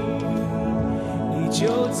你就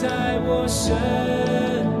在我身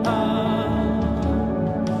旁，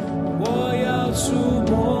我要触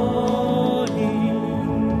摸。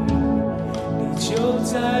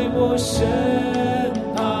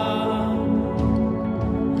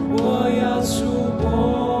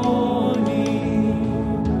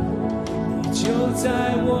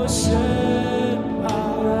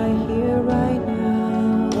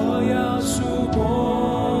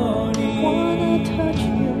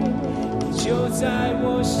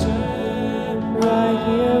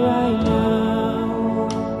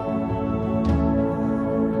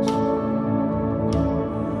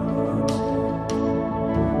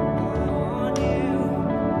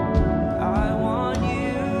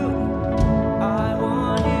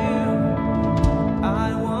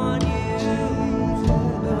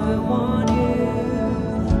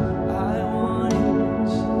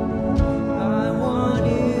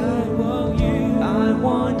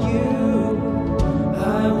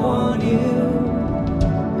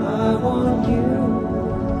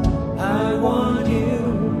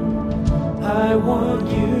want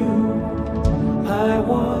you, I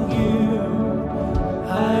want you,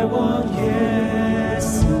 I want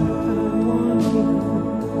yes, I want you,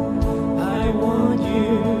 I want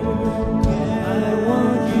you, I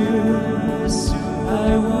want you,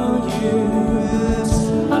 I want you,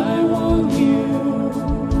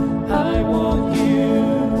 I want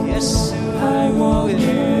you, yes, I want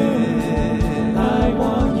you, I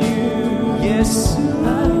want you, yes, I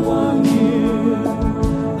want you,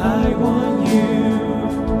 I want you,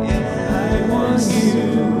 I want you,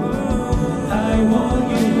 I want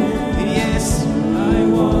you, yes, I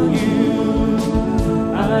want you,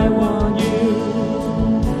 I want you,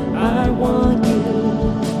 I want you,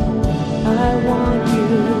 I want you,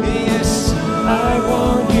 yes, I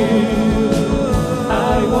want you, I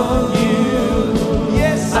want you,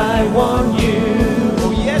 yes, I want you,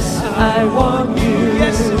 yes, I want you,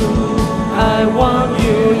 yes, I want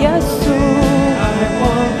you, yes, I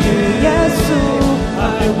want you, yes, I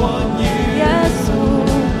want you, yes, I want you, yes,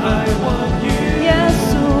 I want you,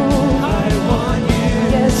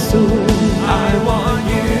 yes, I want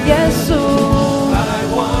you, yes, I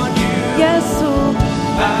want you, yes, I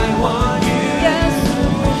want you, yes,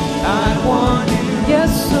 I want you,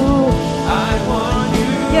 yes, I want you,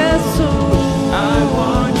 yes, I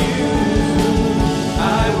want you, I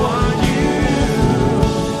want you,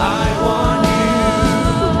 I want you,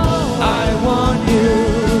 I want you,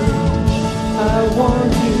 I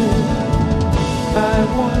want you, I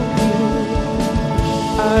want you,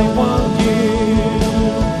 I want you,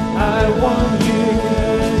 I want you,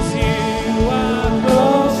 'cause you are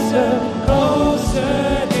closer, closer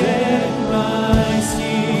than my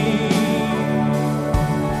skin,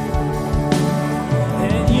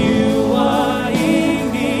 and you are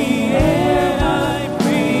in the air I'm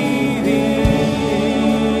breathing,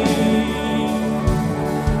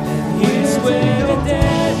 and here's where the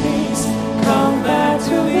dead things come back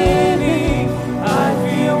to living. I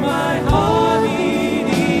feel my heart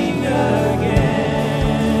beating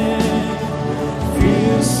again.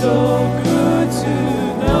 Feels so good to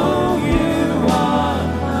know you are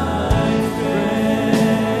my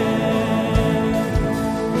friend.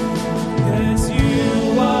 'Cause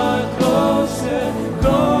you are closer,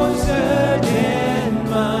 closer than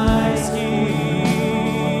my skin.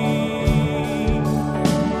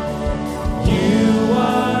 You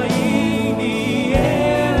are in the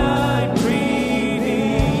air I'm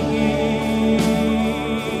breathing in.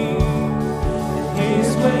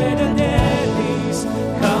 Here's where the dead things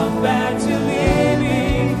come back to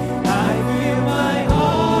living. I feel my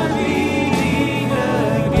heart beating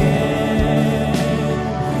again.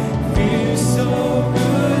 Feels so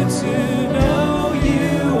good to know you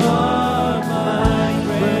are my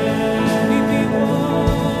friend.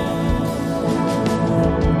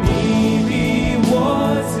 你比我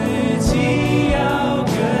自己要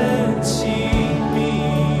更亲密，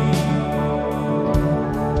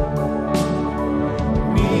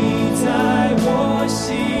你在我吸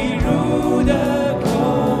入的空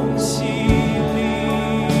气里，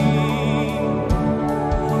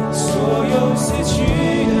所有失去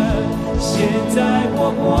的，现在活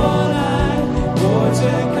过来，我整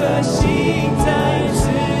颗心再次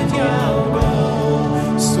跳动。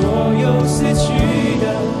所有失去的，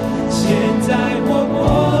现在活过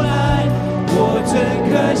来，我整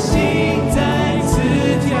颗心再次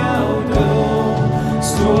跳动。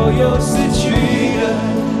所有失去的，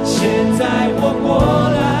现在活过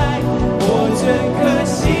来，我整颗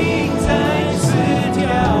心再次跳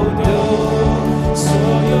动。所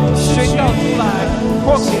有失去的，现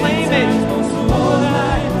在活过来，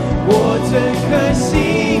我整颗心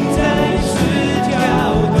再次跳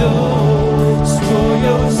动。所有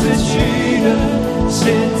失去的，现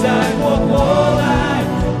在活过来，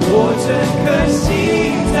我整颗心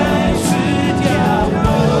再次跳动。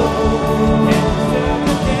And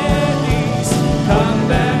the dead things come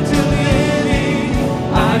back to living.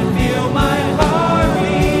 I feel my heart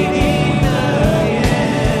beating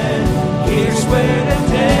again. Here's where the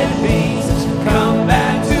dead things come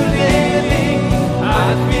back to living.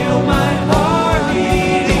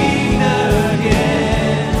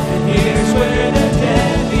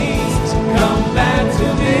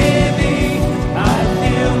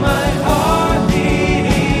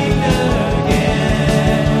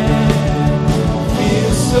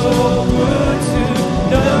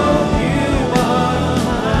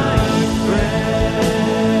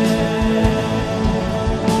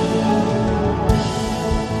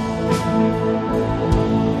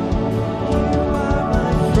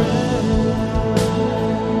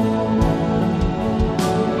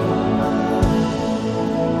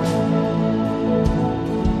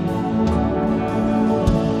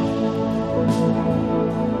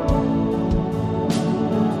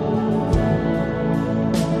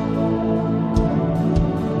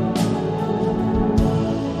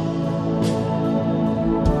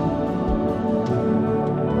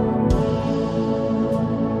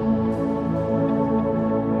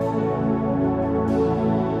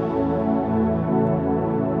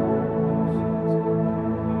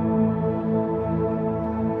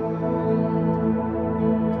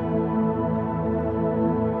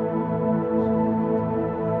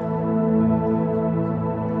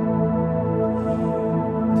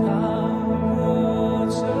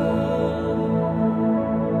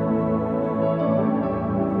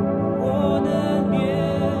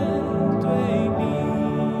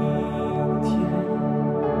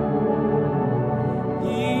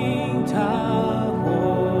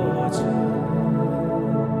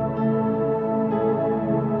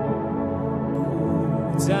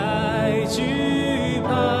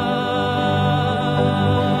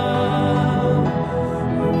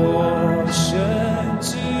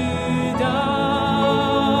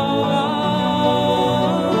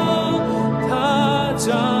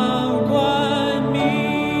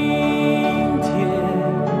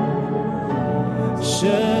 生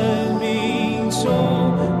命充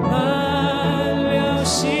满了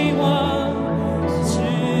希望，指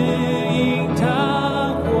引他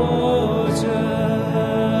活着，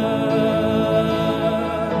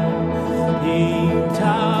因他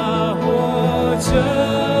活着。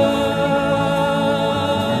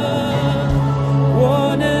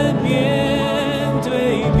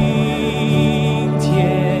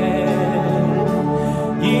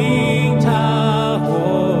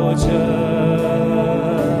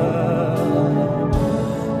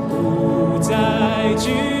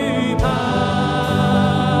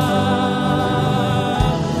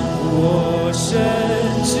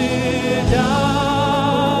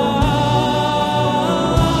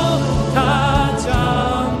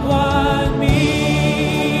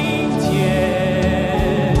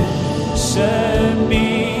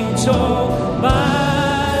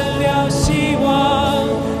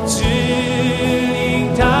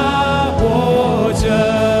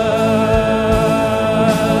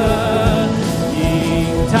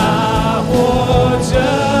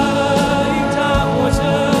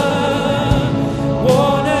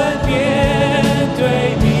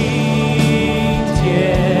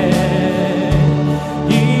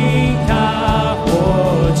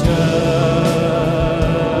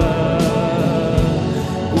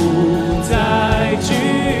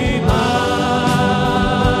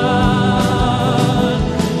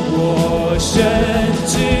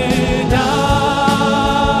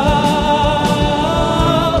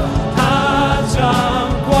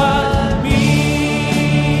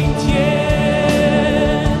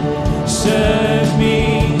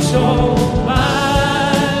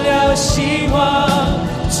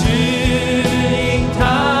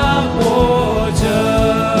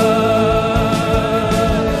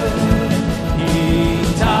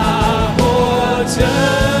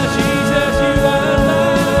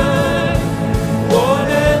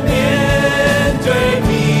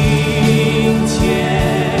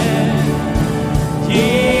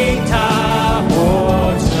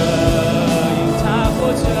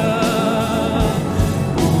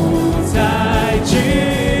在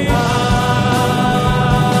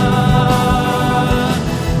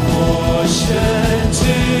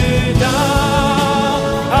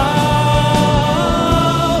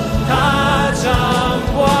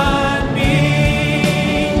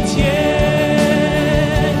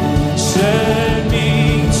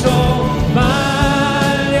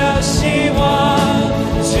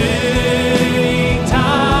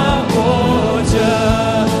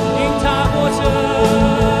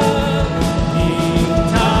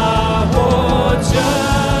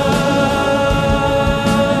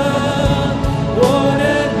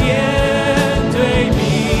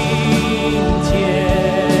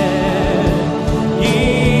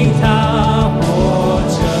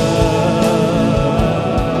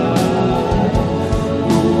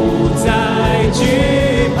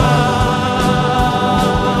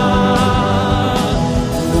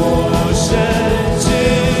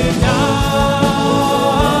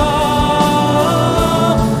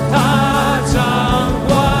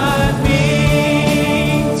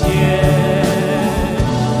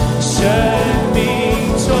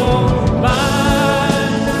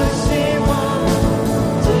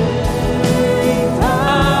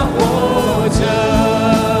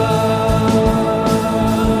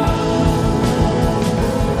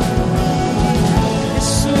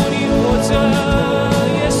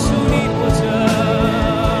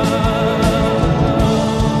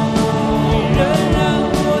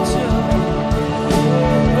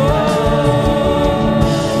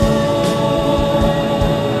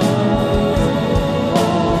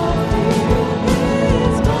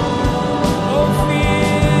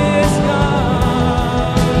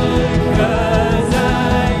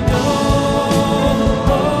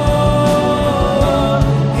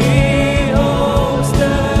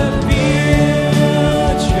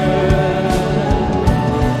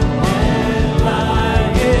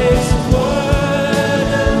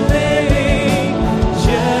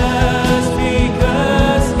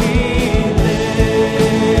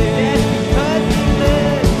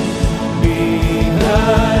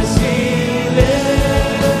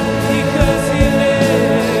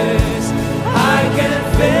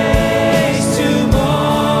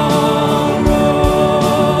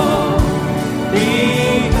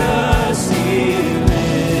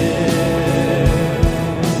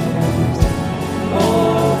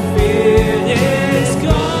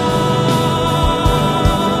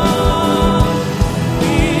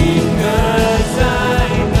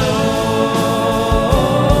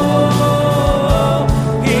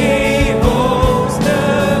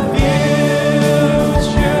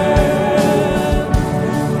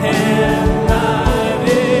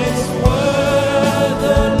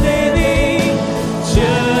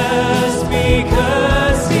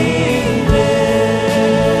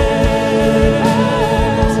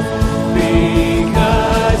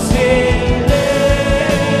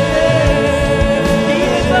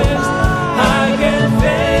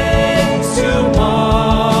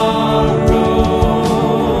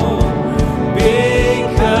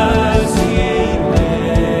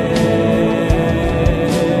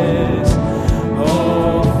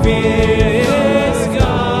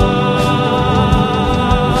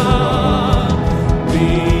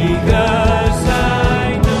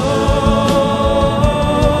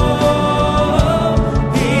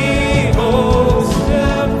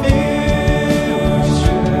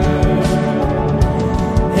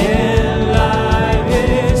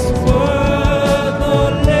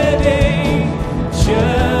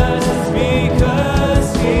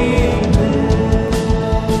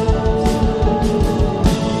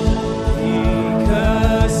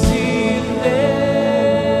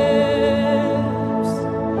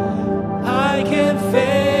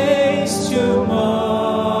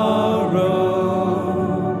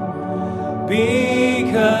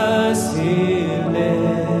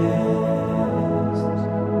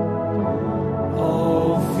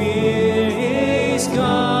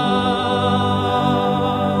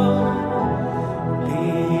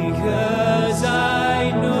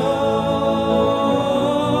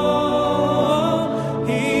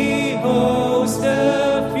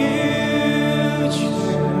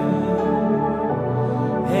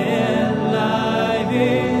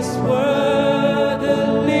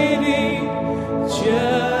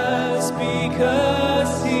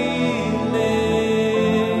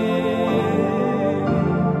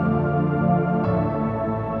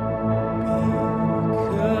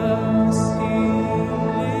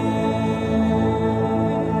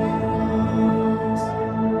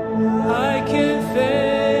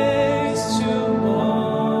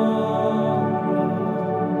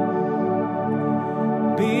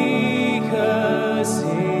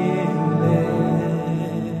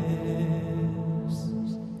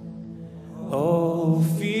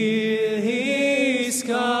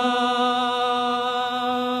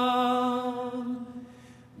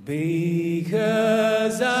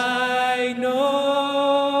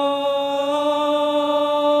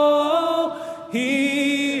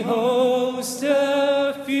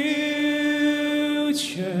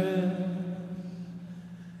future.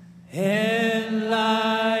 And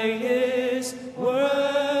life is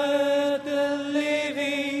worth the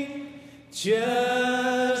living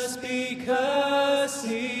just because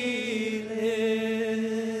He